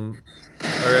 All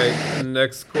right,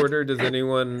 next quarter. Does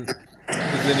anyone take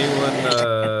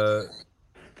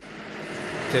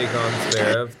on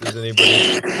Zverev? Does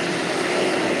anybody?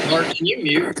 Mark, can you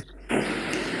mute?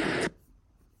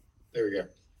 There we go.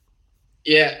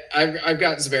 Yeah, I've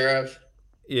got Zverev.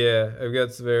 Yeah, I've got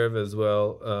Zverev as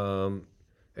well.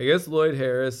 I guess Lloyd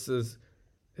Harris is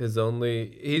his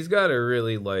only. He's got a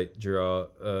really light draw.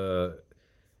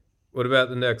 What about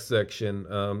the next section?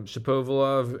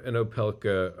 Shapovalov and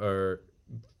Opelka are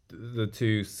the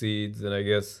 2 seeds, and I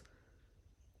guess,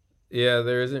 yeah,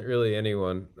 there isn't really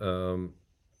anyone. Kevin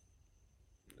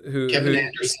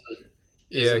Anderson.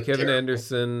 Yeah, isn't terrible.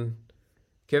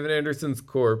 Kevin Anderson's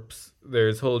corpse.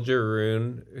 There's Holger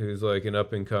Rune, who's like an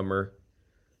up and comer.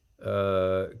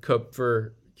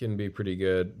 Kupfer can be pretty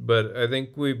good, but I think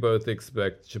we both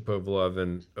expect Shapovalov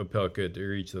and Opelka to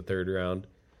reach the third round.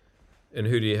 And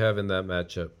who do you have in that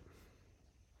matchup?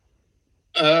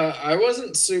 I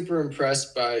wasn't super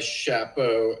impressed by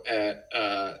Chapo at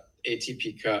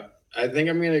ATP Cup. I think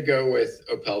I'm going to go with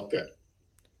Opelka.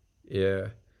 Yeah,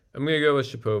 I'm gonna go with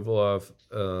Shapovalov.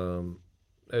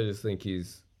 I just think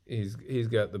he's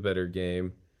got the better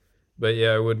game. But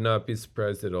yeah, I would not be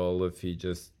surprised at all if he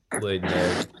just laid an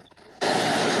egg.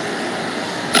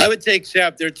 I would take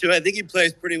Shap there too. I think he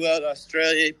plays pretty well at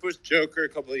Australia. He pushed Joker a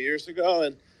couple of years ago,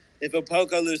 and if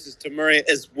Opelka loses to Murray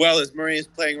as well as Murray is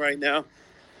playing right now,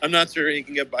 I'm not sure he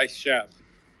can get by Shap.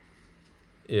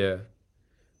 Yeah.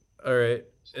 All right.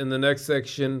 In the next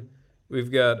section,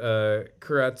 we've got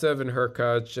Karatsev and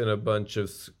Hurkacz and a bunch of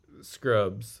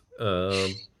scrubs. So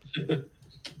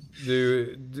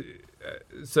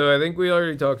I think we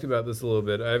already talked about this a little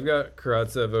bit. I've got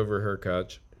Karatsev over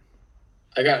Hurkacz.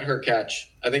 I got Hurkacz.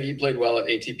 I think he played well at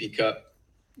ATP Cup.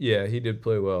 Yeah, he did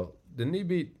play well. Didn't he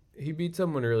beat? He beat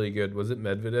someone really good. Was it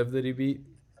Medvedev that he beat?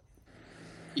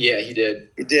 Yeah, he did.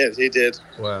 He did.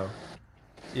 Wow.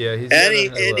 Yeah, he's and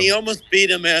he almost beat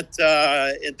him at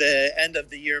the end of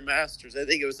the year Masters. I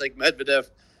think it was like Medvedev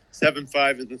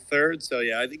 7-5 in the third. So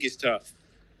yeah, I think he's tough.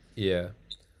 Yeah,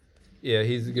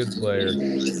 he's a good player.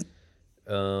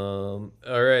 All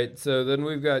right, so then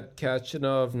we've got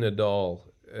Kachanov Nadal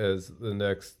as the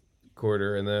next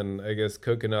quarter, and then I guess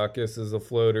Kokkinakis is a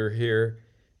floater here,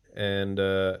 and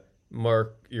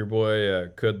Mark, your boy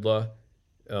Kudla.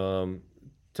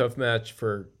 Tough match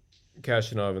for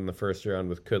Kachanov in the first round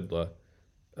with Kudla.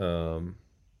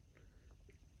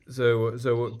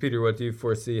 So Peter, what do you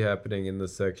foresee happening in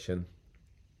this section?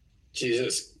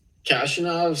 Jesus,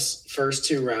 Kashanov's first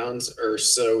two rounds are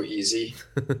so easy.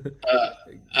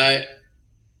 I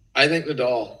think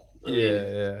Nadal.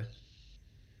 Yeah.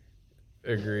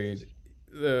 Agreed.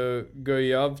 The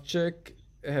Gojovchik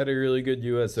had a really good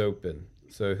U.S. Open,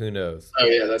 so who knows? Oh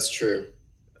yeah, that's true.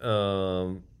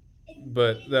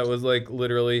 But that was like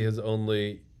literally his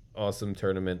only awesome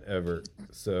tournament ever.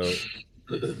 So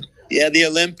yeah, the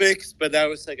Olympics, but that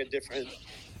was like a different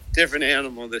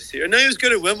animal this year. No, he was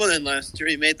good at Wimbledon last year.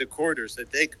 He made the quarters, I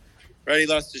think. Right, he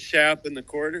lost to Shap in the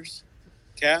quarters.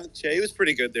 Yeah, he was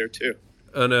pretty good there too.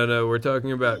 Oh no, we're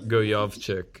talking about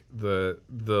Gojovchik, the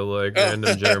like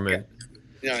random German. Okay.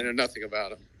 Yeah, I know nothing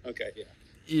about him. Okay, yeah.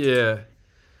 Yeah.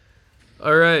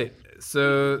 All right.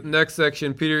 So next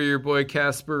section, Peter, your boy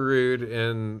Casper Ruud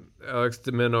and Alex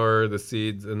de Minaur are the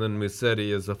seeds, and then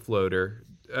Musetti is a floater.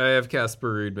 I have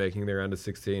Casper Ruud making the round of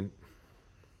 16.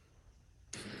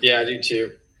 Yeah, I do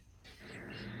too.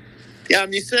 Yeah,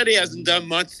 Musetti hasn't done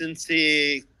much since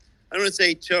I don't want to say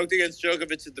he choked against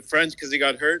Djokovic at the French because he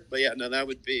got hurt, but yeah, no, that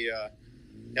would be.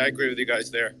 I agree with you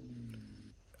guys there.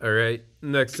 All right.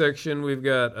 Next section, we've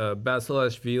got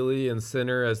Basilashvili and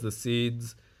Sinner as the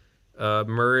seeds.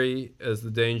 Murray as the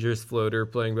dangerous floater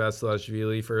playing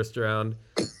Basilashvili first round.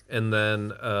 And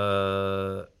then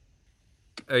I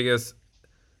guess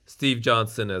Steve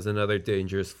Johnson as another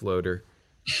dangerous floater.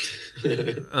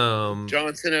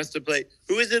 Johnson has to play.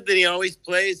 Who is it that he always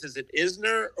plays? Is it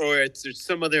Isner or it's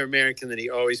some other American that he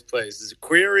always plays? Is it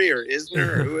Query or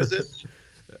Isner or who is it?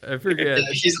 I forget.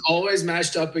 He's always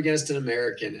matched up against an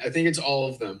American. I think it's all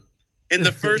of them. In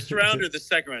the first round or the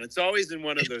second round? It's always in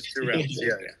one of those two rounds.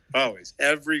 Yeah. Always.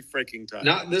 Every freaking time.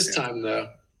 Not this time, though.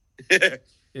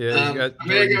 Yeah, I'm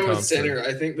going to go with Sinner.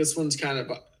 I think this one's kind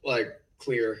of like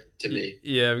clear to me.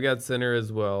 Yeah, I've got Sinner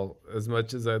as well, as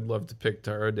much as I'd love to pick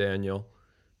Taro Daniel.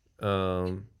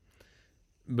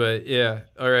 But yeah,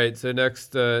 all right, so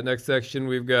next section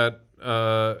we've got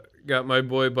my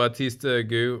boy Bautista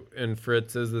Agut and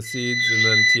Fritz as the seeds, and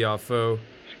then Tiafoe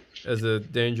as a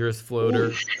dangerous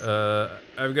floater.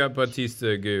 I've got Bautista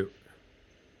Agut.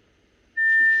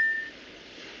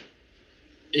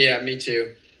 Yeah, me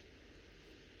too.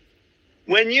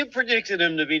 When you predicted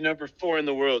him to be number 4 in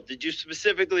the world, did you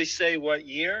specifically say what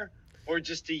year, or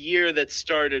just a year that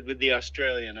started with the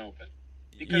Australian Open?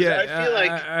 Because yeah, I feel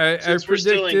like I we're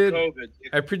still in COVID.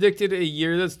 I predicted a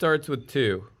year that starts with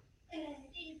 2.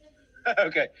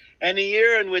 Okay, and a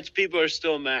year in which people are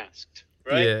still masked,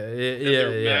 right? Yeah.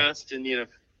 Masked and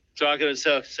talking and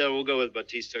stuff. So we'll go with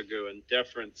Bautista Agut in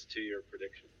deference to your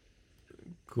prediction.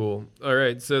 Cool. All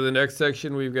right. So the next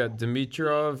section we've got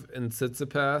Dimitrov and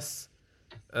Tsitsipas,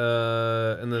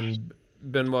 and then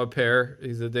Benoit Paire.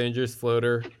 He's a dangerous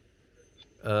floater.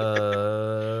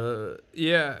 Yeah,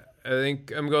 I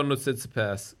think I'm going with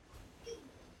Tsitsipas.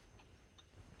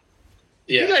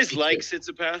 Yeah, You guys like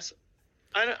Tsitsipas?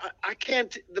 I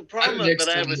can't. The problem that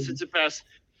I have with Tsitsipas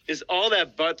is all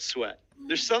that butt sweat.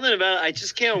 There's something about it. I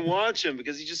just can't watch him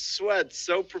because he just sweats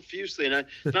so profusely. And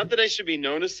not that I should be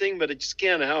noticing, but I just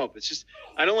can't help. It's just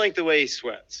I don't like the way he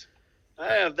sweats.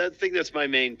 I think that's my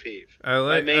main peeve. I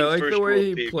like the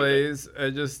way he plays.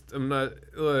 I'm not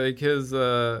like his.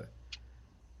 I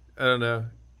don't know.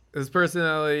 His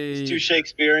personality. It's too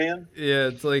Shakespearean. Yeah,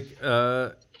 it's like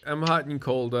I'm hot and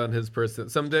cold on his person.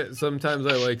 Sometimes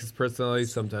I like his personality.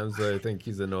 Sometimes I think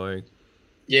he's annoying.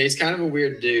 Yeah, he's kind of a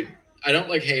weird dude. I don't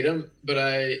hate him, but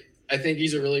I think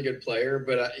he's a really good player.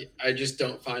 But I just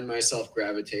don't find myself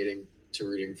gravitating to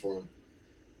rooting for him.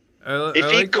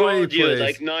 If he called you at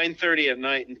like 9:30 at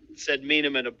night and said meet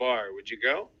him at a bar, would you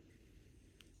go?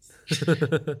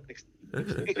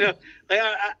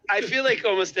 I feel like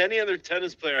almost any other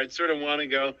tennis player, I'd sort of want to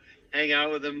go hang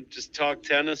out with him, just talk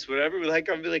tennis, whatever. But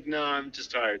I'd be like, no, I'm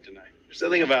just tired tonight. There's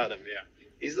something about him. Yeah,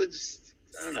 he's just,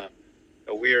 I don't know,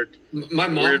 a weird,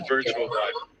 weird virtual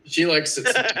vibe. She likes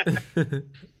it.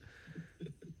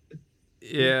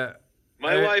 Yeah.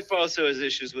 My wife also has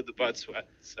issues with the butt sweat.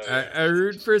 So I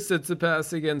root for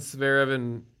Tsitsipas against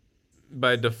Zverev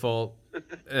by default,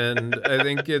 and I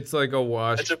think it's like a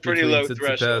wash. That's a pretty low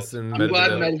threshold. And I'm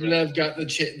glad Medvedev got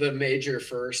the major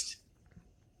first.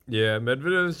 Yeah,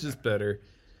 Medvedev is just better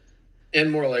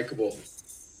and more likable.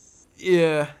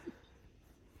 Yeah.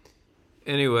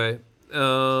 Anyway,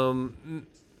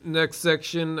 next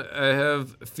section I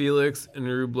have Felix and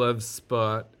Rublev's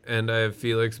spot, and I have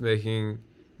Felix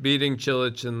beating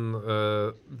Cilic in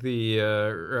the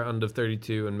round of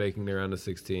 32 and making the round of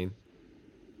 16.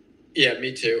 Yeah,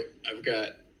 me too. I've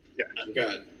got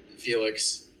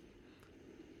Felix.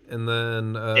 And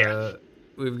then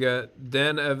we've got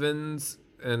Dan Evans,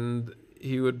 and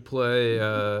he would play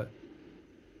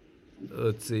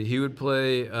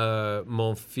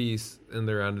Monfils in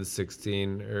the round of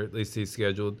 16, or at least he's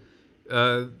scheduled.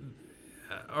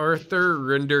 Arthur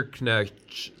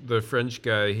Rinderknecht, the French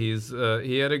guy, he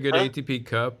had a good ATP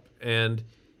Cup, and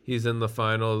he's in the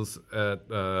finals at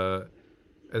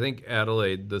I think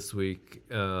Adelaide this week.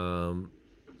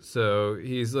 So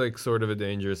he's like sort of a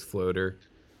dangerous floater.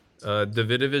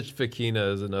 Davidovich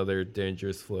Fekina is another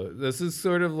dangerous float. This is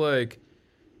sort of like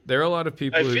there are a lot of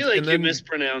people. I feel like you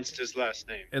mispronounced his last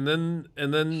name. And then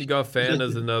Goffin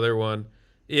is another one.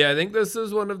 Yeah, I think this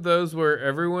is one of those where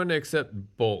everyone except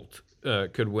Bolt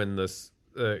could win this,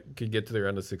 could get to the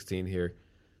round of 16 here.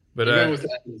 But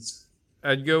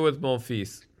I'd go with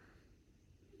Monfils.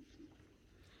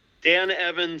 Dan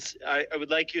Evans, I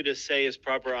would like you to say his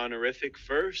proper honorific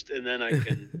first, and then I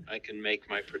can make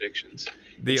my predictions.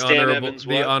 The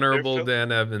honorable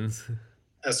Dan Evans.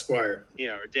 Esquire.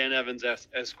 Yeah, or Dan Evans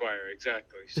Esquire,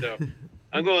 exactly. So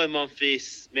I'm going with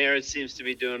Monfils. Merritt seems to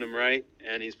be doing him right,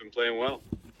 and he's been playing well.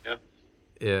 Yeah.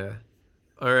 Yeah.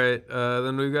 All right.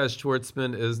 Then we've got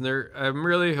Schwartzman Isner. I'm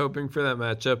really hoping for that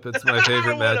matchup. It's my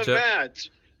favorite matchup. A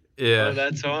match. Yeah. Oh,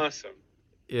 that's awesome.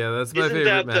 Yeah, that's my favorite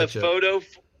matchup. Isn't that the photo?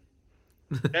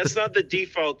 That's not the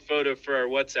default photo for our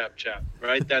WhatsApp chat,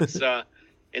 right? That's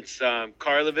it's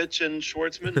Karlovic and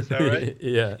Schwartzman. Is that right?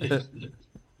 Yeah.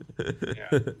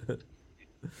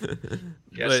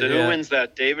 Yeah. So who wins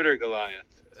that, David or Goliath?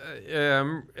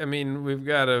 I mean, we've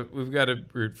got to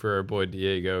root for our boy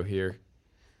Diego here.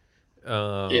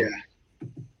 Yeah.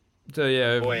 So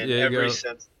yeah, boy, in Diego, every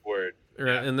sense of the word.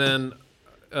 Right, yeah. And then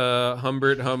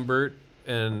Humbert,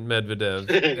 and Medvedev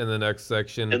in the next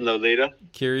section. And Lolita.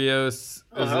 Kyrgios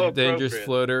is a dangerous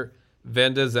floater.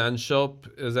 Van de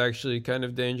Zandschulp is actually kind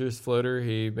of dangerous floater.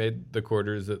 He made the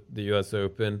quarters at the U.S.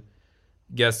 Open.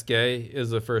 Gasquet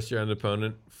is a first-round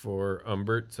opponent for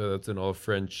Humbert, so that's an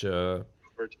all-French.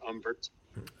 Humbert.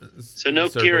 So no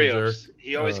Kyrgios.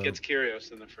 He always gets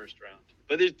Kyrgios in the first round.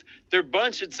 But they're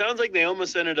bunch. It sounds like they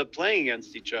almost ended up playing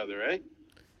against each other, right?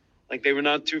 Like they were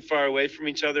not too far away from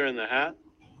each other in the hat.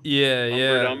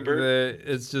 Yeah, Humbert.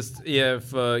 It's just,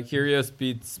 if Kyrgios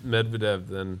beats Medvedev,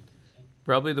 then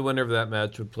probably the winner of that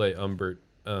match would play Humbert.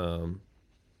 So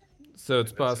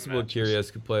it's possible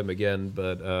Kyrgios could play him again,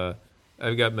 but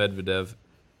I've got Medvedev.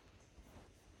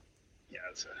 Yeah,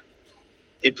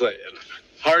 he'd play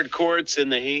hard courts in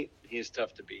the heat. He's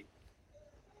tough to beat.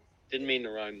 Didn't mean to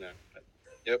rhyme that. But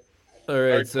yep. All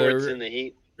right, hard courts in the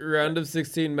heat. Round of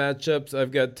 16 matchups.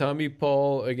 I've got Tommy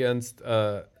Paul against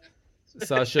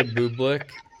Sasha Bublik,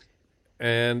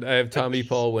 and I have Tommy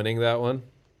Paul winning that one.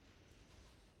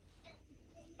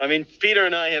 I mean, Peter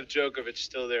and I have Djokovic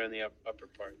still there in the upper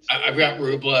parts. So. I've got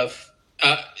Rublev.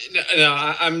 No,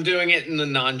 I'm doing it in the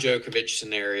non-Djokovic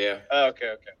scenario. Oh,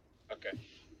 okay.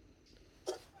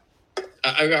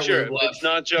 I've got Rublev. Rublev. It's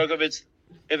not Djokovic.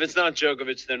 If it's not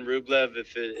Djokovic, then Rublev.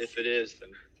 If it is, then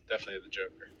definitely the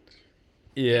Joker.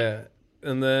 Yeah.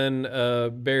 And then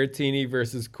Berrettini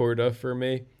versus Korda for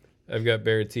me. I've got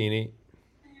Berrettini.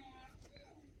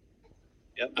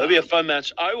 Yep, that'll be a fun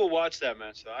match. I will watch that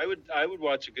match though. I would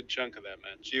watch a good chunk of that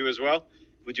match. You as well?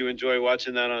 Would you enjoy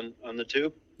watching that on the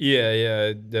tube? Yeah,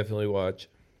 I'd definitely watch.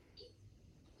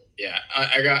 Yeah,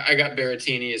 I got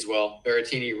Berrettini as well.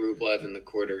 Berrettini, Rublev in the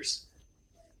quarters.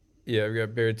 Yeah, I've got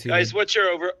Berrettini. Guys, what's your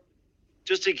over?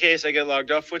 Just in case I get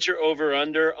logged off, what's your over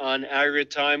under on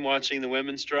aggregate time watching the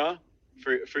women's draw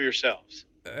for yourselves?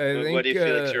 What do you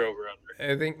feel like your over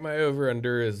under? I think my over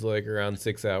under is like around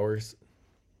 6 hours.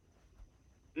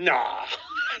 Nah.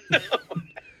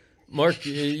 Mark,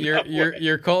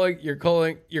 you're calling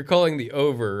the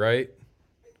over, right?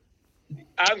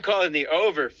 I'm calling the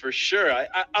over for sure.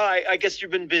 I guess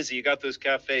you've been busy. You got those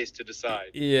cafes to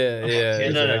decide. Yeah.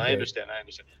 Exactly. No, I understand.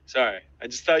 Sorry, I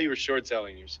just thought you were short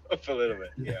selling yourself a little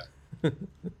bit. Yeah.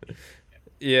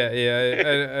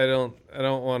 I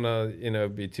don't want to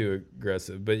be too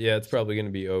aggressive, but yeah, it's probably going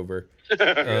to be over.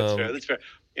 That's fair.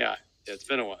 Yeah, it's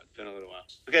been a while. It's been a little while.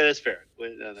 Okay, that's fair.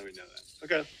 Then we know that.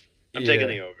 Okay, I'm taking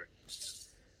the over.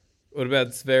 What about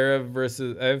Zverev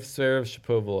versus? I have Zverev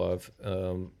Shapovalov.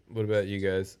 What about you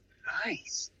guys?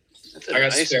 Nice. I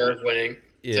got Zverev winning.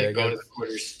 Yeah, going to the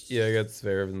quarters. Yeah, I got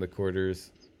Zverev in the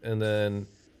quarters, and then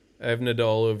I have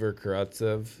Nadal over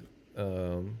Karatsev.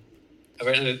 I've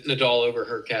got Nadal over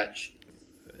Hurkacz.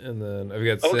 And then I've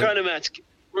got. What kind of match?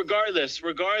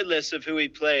 Regardless of who he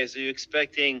plays, are you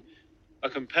expecting a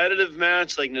competitive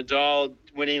match like Nadal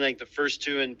winning like the first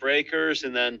two in breakers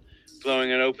and then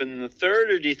blowing it open in the third,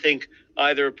 or do you think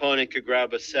either opponent could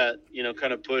grab a set,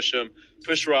 kind of push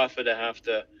Rafa to have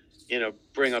to,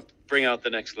 bring out the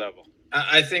next level?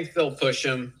 I think they'll push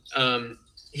him.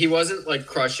 He wasn't like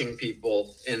crushing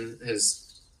people in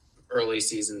his early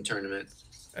season tournament.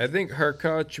 I think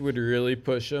Hurkacz would really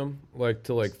push him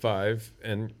to 5,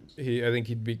 and I think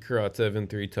he'd beat Karatsev in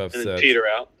 3 tough and sets. Peter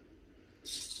out.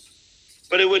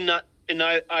 But it would not in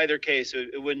either case.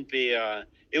 It wouldn't be.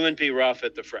 It wouldn't be Rafa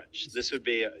at the French. This would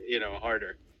be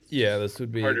harder. Yeah, this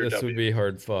would be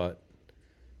hard fought,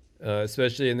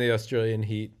 especially in the Australian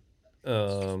heat.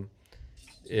 Yeah.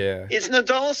 Is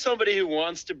Nadal somebody who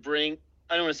wants to bring?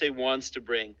 I don't want to say wants to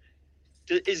bring.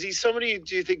 Is he somebody,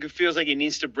 do you think, who feels like he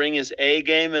needs to bring his A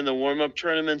game in the warm-up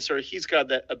tournaments, or he's got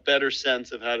a better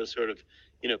sense of how to sort of,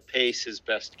 pace his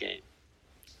best game?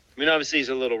 I mean, obviously he's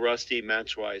a little rusty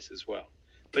match-wise as well.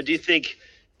 But do you think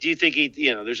he,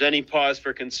 there's any pause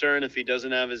for concern if he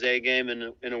doesn't have his A game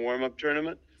in a warm-up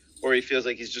tournament, or he feels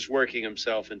like he's just working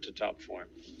himself into top form?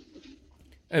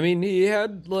 I mean,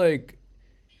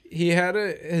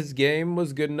 his game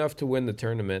was good enough to win the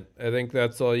tournament. I think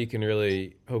that's all you can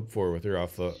really hope for with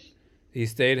Rafa. He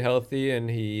stayed healthy and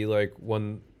he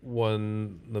won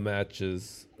the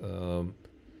matches.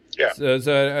 Yeah.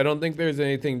 So I don't think there's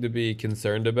anything to be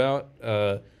concerned about.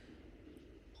 I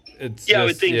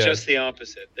would think just the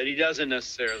opposite, that he doesn't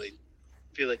necessarily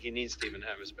feel like he needs to even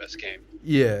have his best game.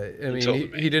 Yeah, I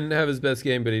mean, he didn't have his best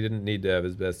game, but he didn't need to have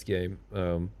his best game.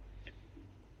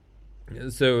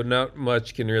 So not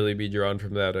much can really be drawn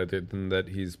from that other than that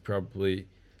he's probably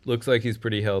looks like he's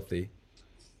pretty healthy.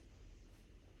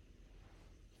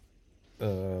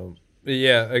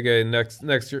 Yeah, okay, next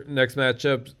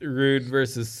matchup, Rude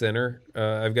versus Sinner.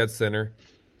 I've got Sinner.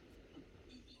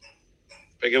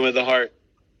 Begin with the heart.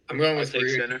 I'm going with Rude.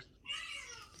 Sinner.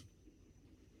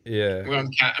 Yeah.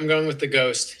 I'm going with the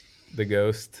Ghost. The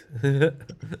Ghost. And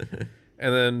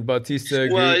then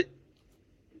Bautista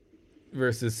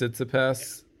versus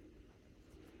Tsitsipas.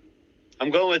 I'm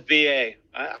going with BA.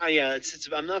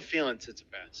 I'm not feeling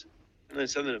Tsitsipas.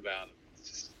 There's something about him.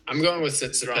 I'm going with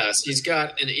Tsitsipas. He's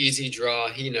got an easy draw.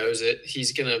 He knows it.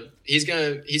 He's gonna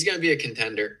be a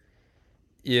contender.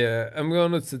 Yeah, I'm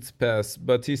going with Tsitsipas.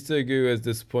 Bautista Agut has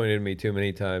disappointed me too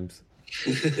many times.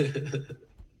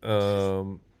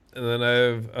 And then I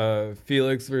have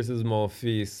Felix versus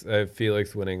Monfils. I have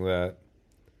Felix winning that.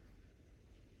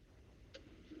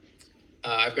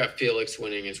 I've got Felix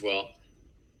winning as well.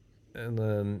 And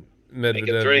then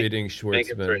Medvedev beating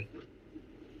Schwartzman.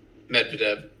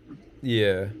 Medvedev.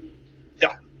 Yeah.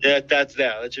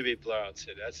 That should be blowout.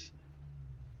 So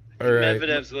all right.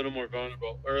 Medvedev's a little more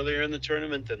vulnerable earlier in the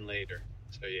tournament than later.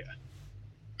 So yeah.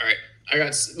 All right. I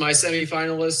got my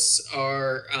semifinalists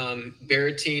are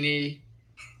Berrettini,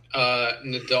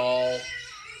 Nadal,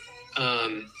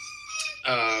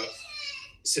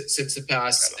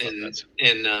 Tsitsipas,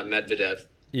 and Medvedev.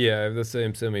 Yeah, I have the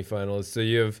same semifinalists. So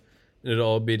you have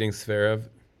Nadal beating Zverev.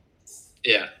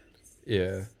 Yeah.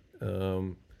 Yeah.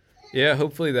 Yeah,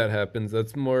 hopefully that happens.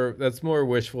 That's more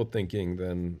wishful thinking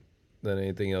than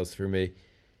anything else for me.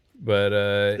 But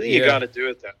I think you got to do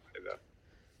it that way, though.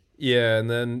 Yeah, and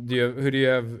then who do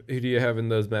you have in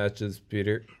those matches,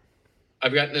 Peter?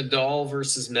 I've got Nadal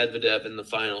versus Medvedev in the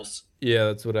finals. Yeah,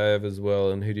 that's what I have as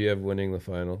well. And who do you have winning the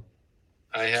final?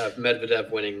 I have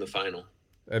Medvedev winning the final.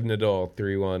 I have Nadal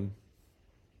 3-1.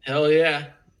 Hell yeah.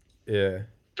 Yeah.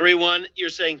 3-1. You're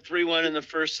saying 3-1 in the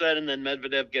first set, and then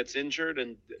Medvedev gets injured,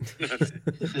 and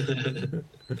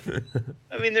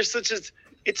I mean, there's such a.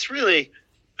 It's really,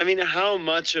 I mean, how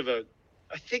much of a.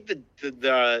 I think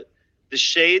the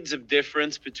shades of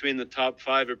difference between the top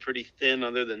 5 are pretty thin,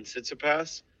 other than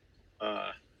Tsitsipas.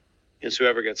 It's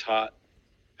whoever gets hot.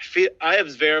 I have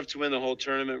Zverev to win the whole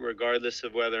tournament, regardless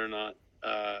of whether or not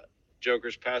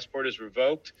Joker's passport is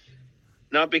revoked.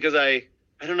 Not because I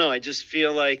don't know. I just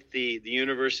feel like the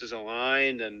universe is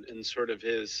aligned and sort of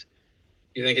his.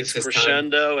 You think it's his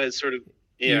crescendo time? Has sort of.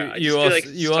 Yeah. You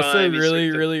also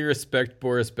really respect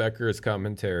Boris Becker's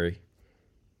commentary,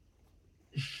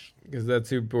 because that's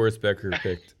who Boris Becker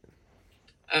picked.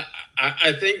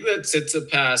 I think that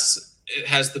Tsitsipas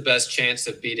has the best chance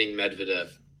of beating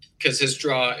Medvedev because his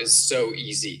draw is so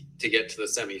easy to get to the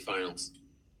semifinals.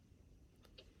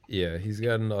 Yeah, he's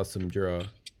got an awesome draw.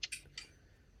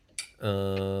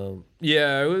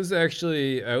 Yeah, I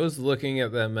was looking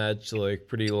at that match like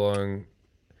pretty long,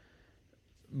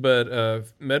 but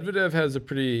Medvedev has a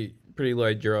pretty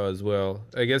light draw as well.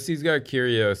 I guess he's got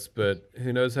Kyrgios, but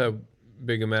who knows how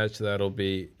big a match that'll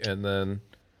be. And then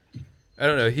I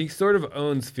don't know, he sort of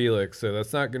owns Felix, so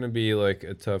that's not going to be like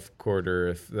a tough quarter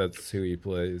if that's who he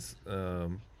plays.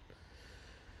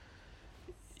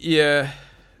 Yeah.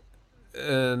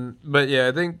 But yeah,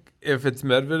 I think if it's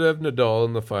Medvedev Nadal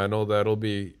in the final, that'll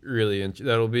be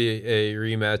that'll be a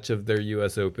rematch of their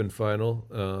U.S. Open final.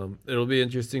 It'll be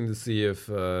interesting to see if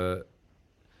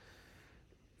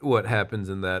what happens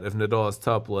in that. If Nadal's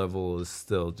top level is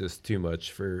still just too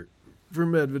much for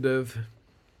Medvedev.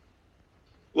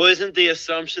 Well, isn't the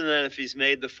assumption that if he's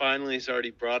made the final, he's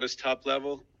already brought his top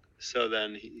level? So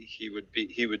then he would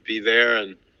be there,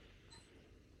 and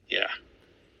yeah.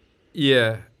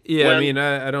 I mean,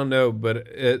 I don't know, but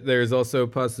there's also a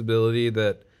possibility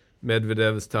that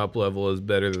Medvedev's top level is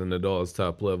better than Nadal's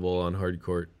top level on hard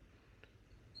court.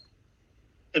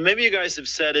 And maybe you guys have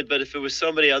said it, but if it was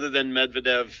somebody other than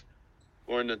Medvedev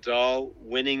or Nadal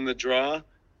winning the draw,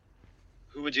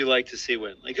 who would you like to see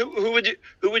win? Like who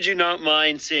would you not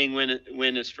mind seeing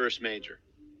win his first major?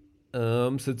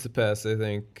 Tsitsipas, I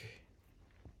think.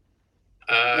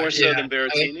 More so than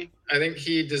Berrettini? I think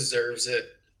he deserves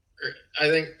it. I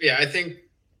think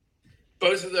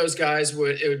both of those guys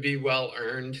would be well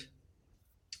earned.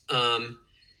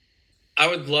 I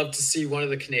would love to see one of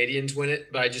the Canadians win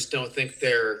it, but I just don't think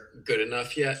they're good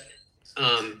enough yet.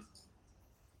 I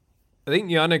think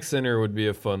Jannik Sinner would be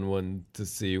a fun one to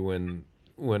see win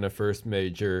a first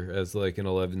major as like an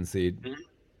 11 seed. Mm-hmm.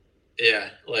 Yeah,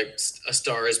 like a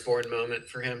Star is Born moment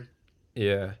for him.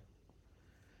 Yeah.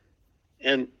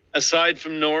 And aside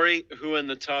from Nori, who in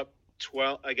the top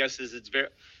 12, I guess it's Zverev.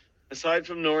 Aside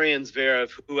from Nori and Zverev,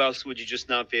 who else would you just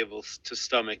not be able to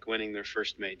stomach winning their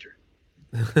first major?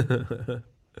 It's an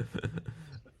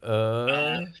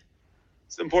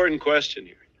important question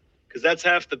here, because that's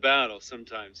half the battle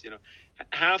sometimes.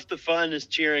 Half the fun is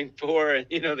cheering for, and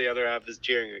the other half is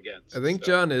cheering against. I think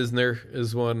John Isner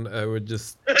is one I would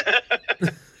just.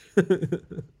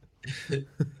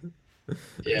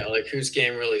 Yeah, like whose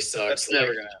game really sucks. That's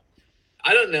never gonna happen.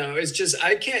 I don't know. It's just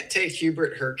I can't take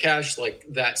Hubert Hurkacz like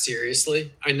that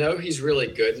seriously. I know he's really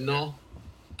good and all.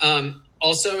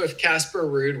 Also, if Casper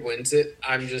Ruud wins it,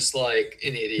 I'm just like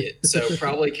an idiot. So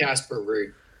probably Casper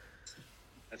Ruud.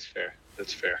 That's fair.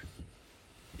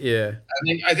 Yeah.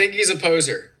 I think he's a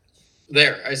poser.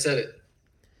 There, I said it.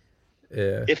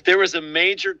 Yeah. If there was a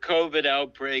major COVID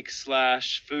outbreak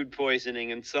 / food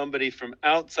poisoning and somebody from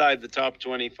outside the top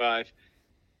 25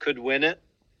 could win it,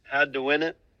 had to win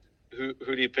it, who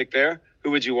do you pick there?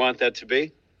 Who would you want that to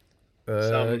be?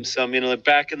 Some like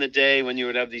back in the day when you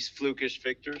would have these flukish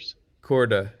victors.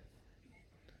 Korda.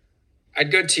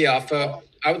 I'd go Tiafoe.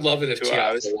 I would love it if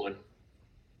Tiafoe won.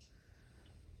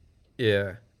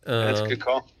 Yeah. That's a good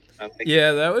call.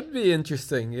 Yeah, that would be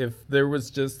interesting if there was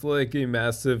just like a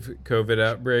massive COVID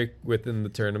outbreak within the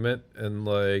tournament and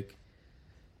like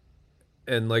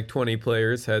 20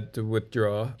 players had to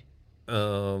withdraw.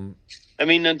 I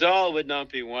mean, Nadal would not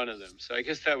be one of them, so I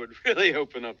guess that would really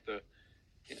open up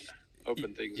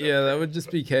open things up. Yeah, that would just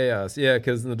be chaos. Yeah,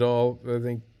 because Nadal, I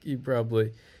think he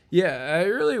probably. Yeah, I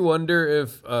really wonder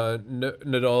if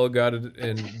Nadal got it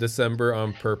in December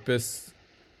on purpose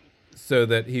so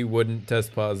that he wouldn't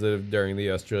test positive during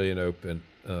the Australian Open.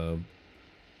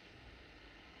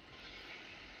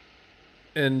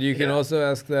 And you can also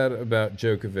ask that about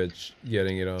Djokovic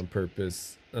getting it on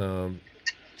purpose.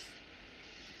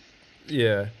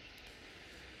 Yeah.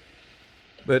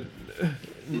 But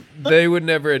they would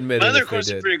never admit it if they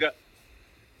did.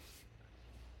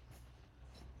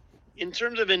 In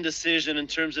terms of indecision, in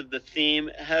terms of the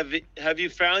theme, have you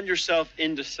found yourself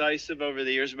indecisive over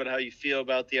the years about how you feel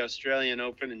about the Australian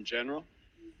Open in general?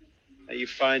 You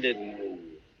find it,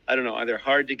 I don't know, either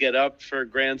hard to get up for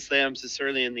Grand Slams this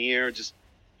early in the year, or just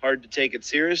hard to take it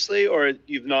seriously, or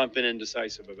you've not been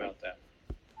indecisive about that?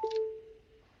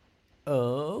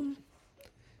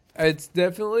 It's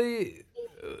definitely,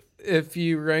 if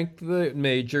you rank the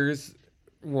majors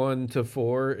 1 to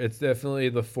 4, it's definitely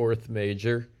the 4th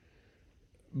major.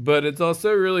 But it's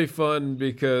also really fun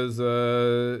because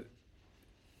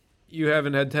you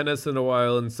haven't had tennis in a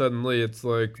while, and suddenly it's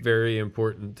like very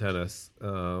important tennis.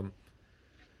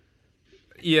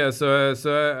 Yeah, so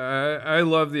I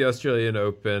love the Australian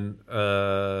Open,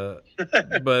 but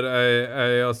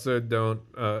I also don't.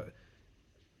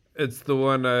 It's the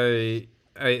one I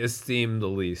esteem the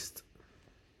least.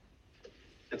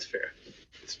 That's fair.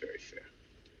 That's very fair.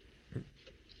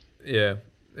 Yeah.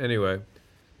 Anyway,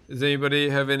 does anybody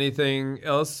have anything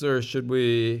else, or should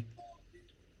we?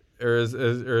 Or is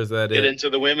that Get it? into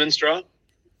the women's draw?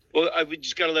 Well, we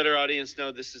just got to let our audience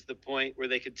know this is the point where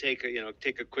they could take a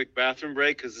quick bathroom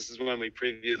break, because this is when we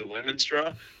preview the women's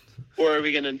draw. Or are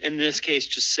we going to, in this case,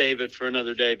 just save it for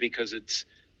another day because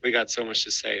we got so much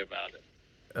to say about it?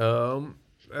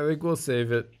 I think we'll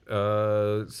save it.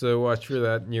 So watch for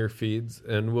that in your feeds,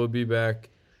 and we'll be back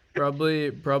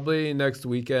probably next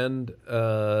weekend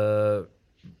for,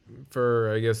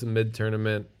 I guess, a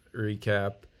mid-tournament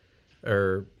recap,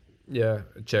 or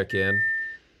check in.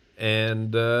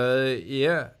 And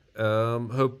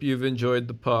hope you've enjoyed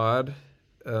the pod.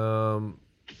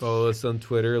 Follow us on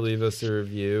Twitter, leave us a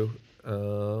review.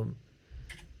 And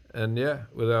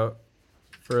without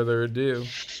further ado,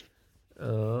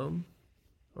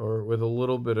 or with a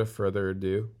little bit of further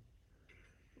ado,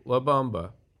 La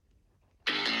Bamba.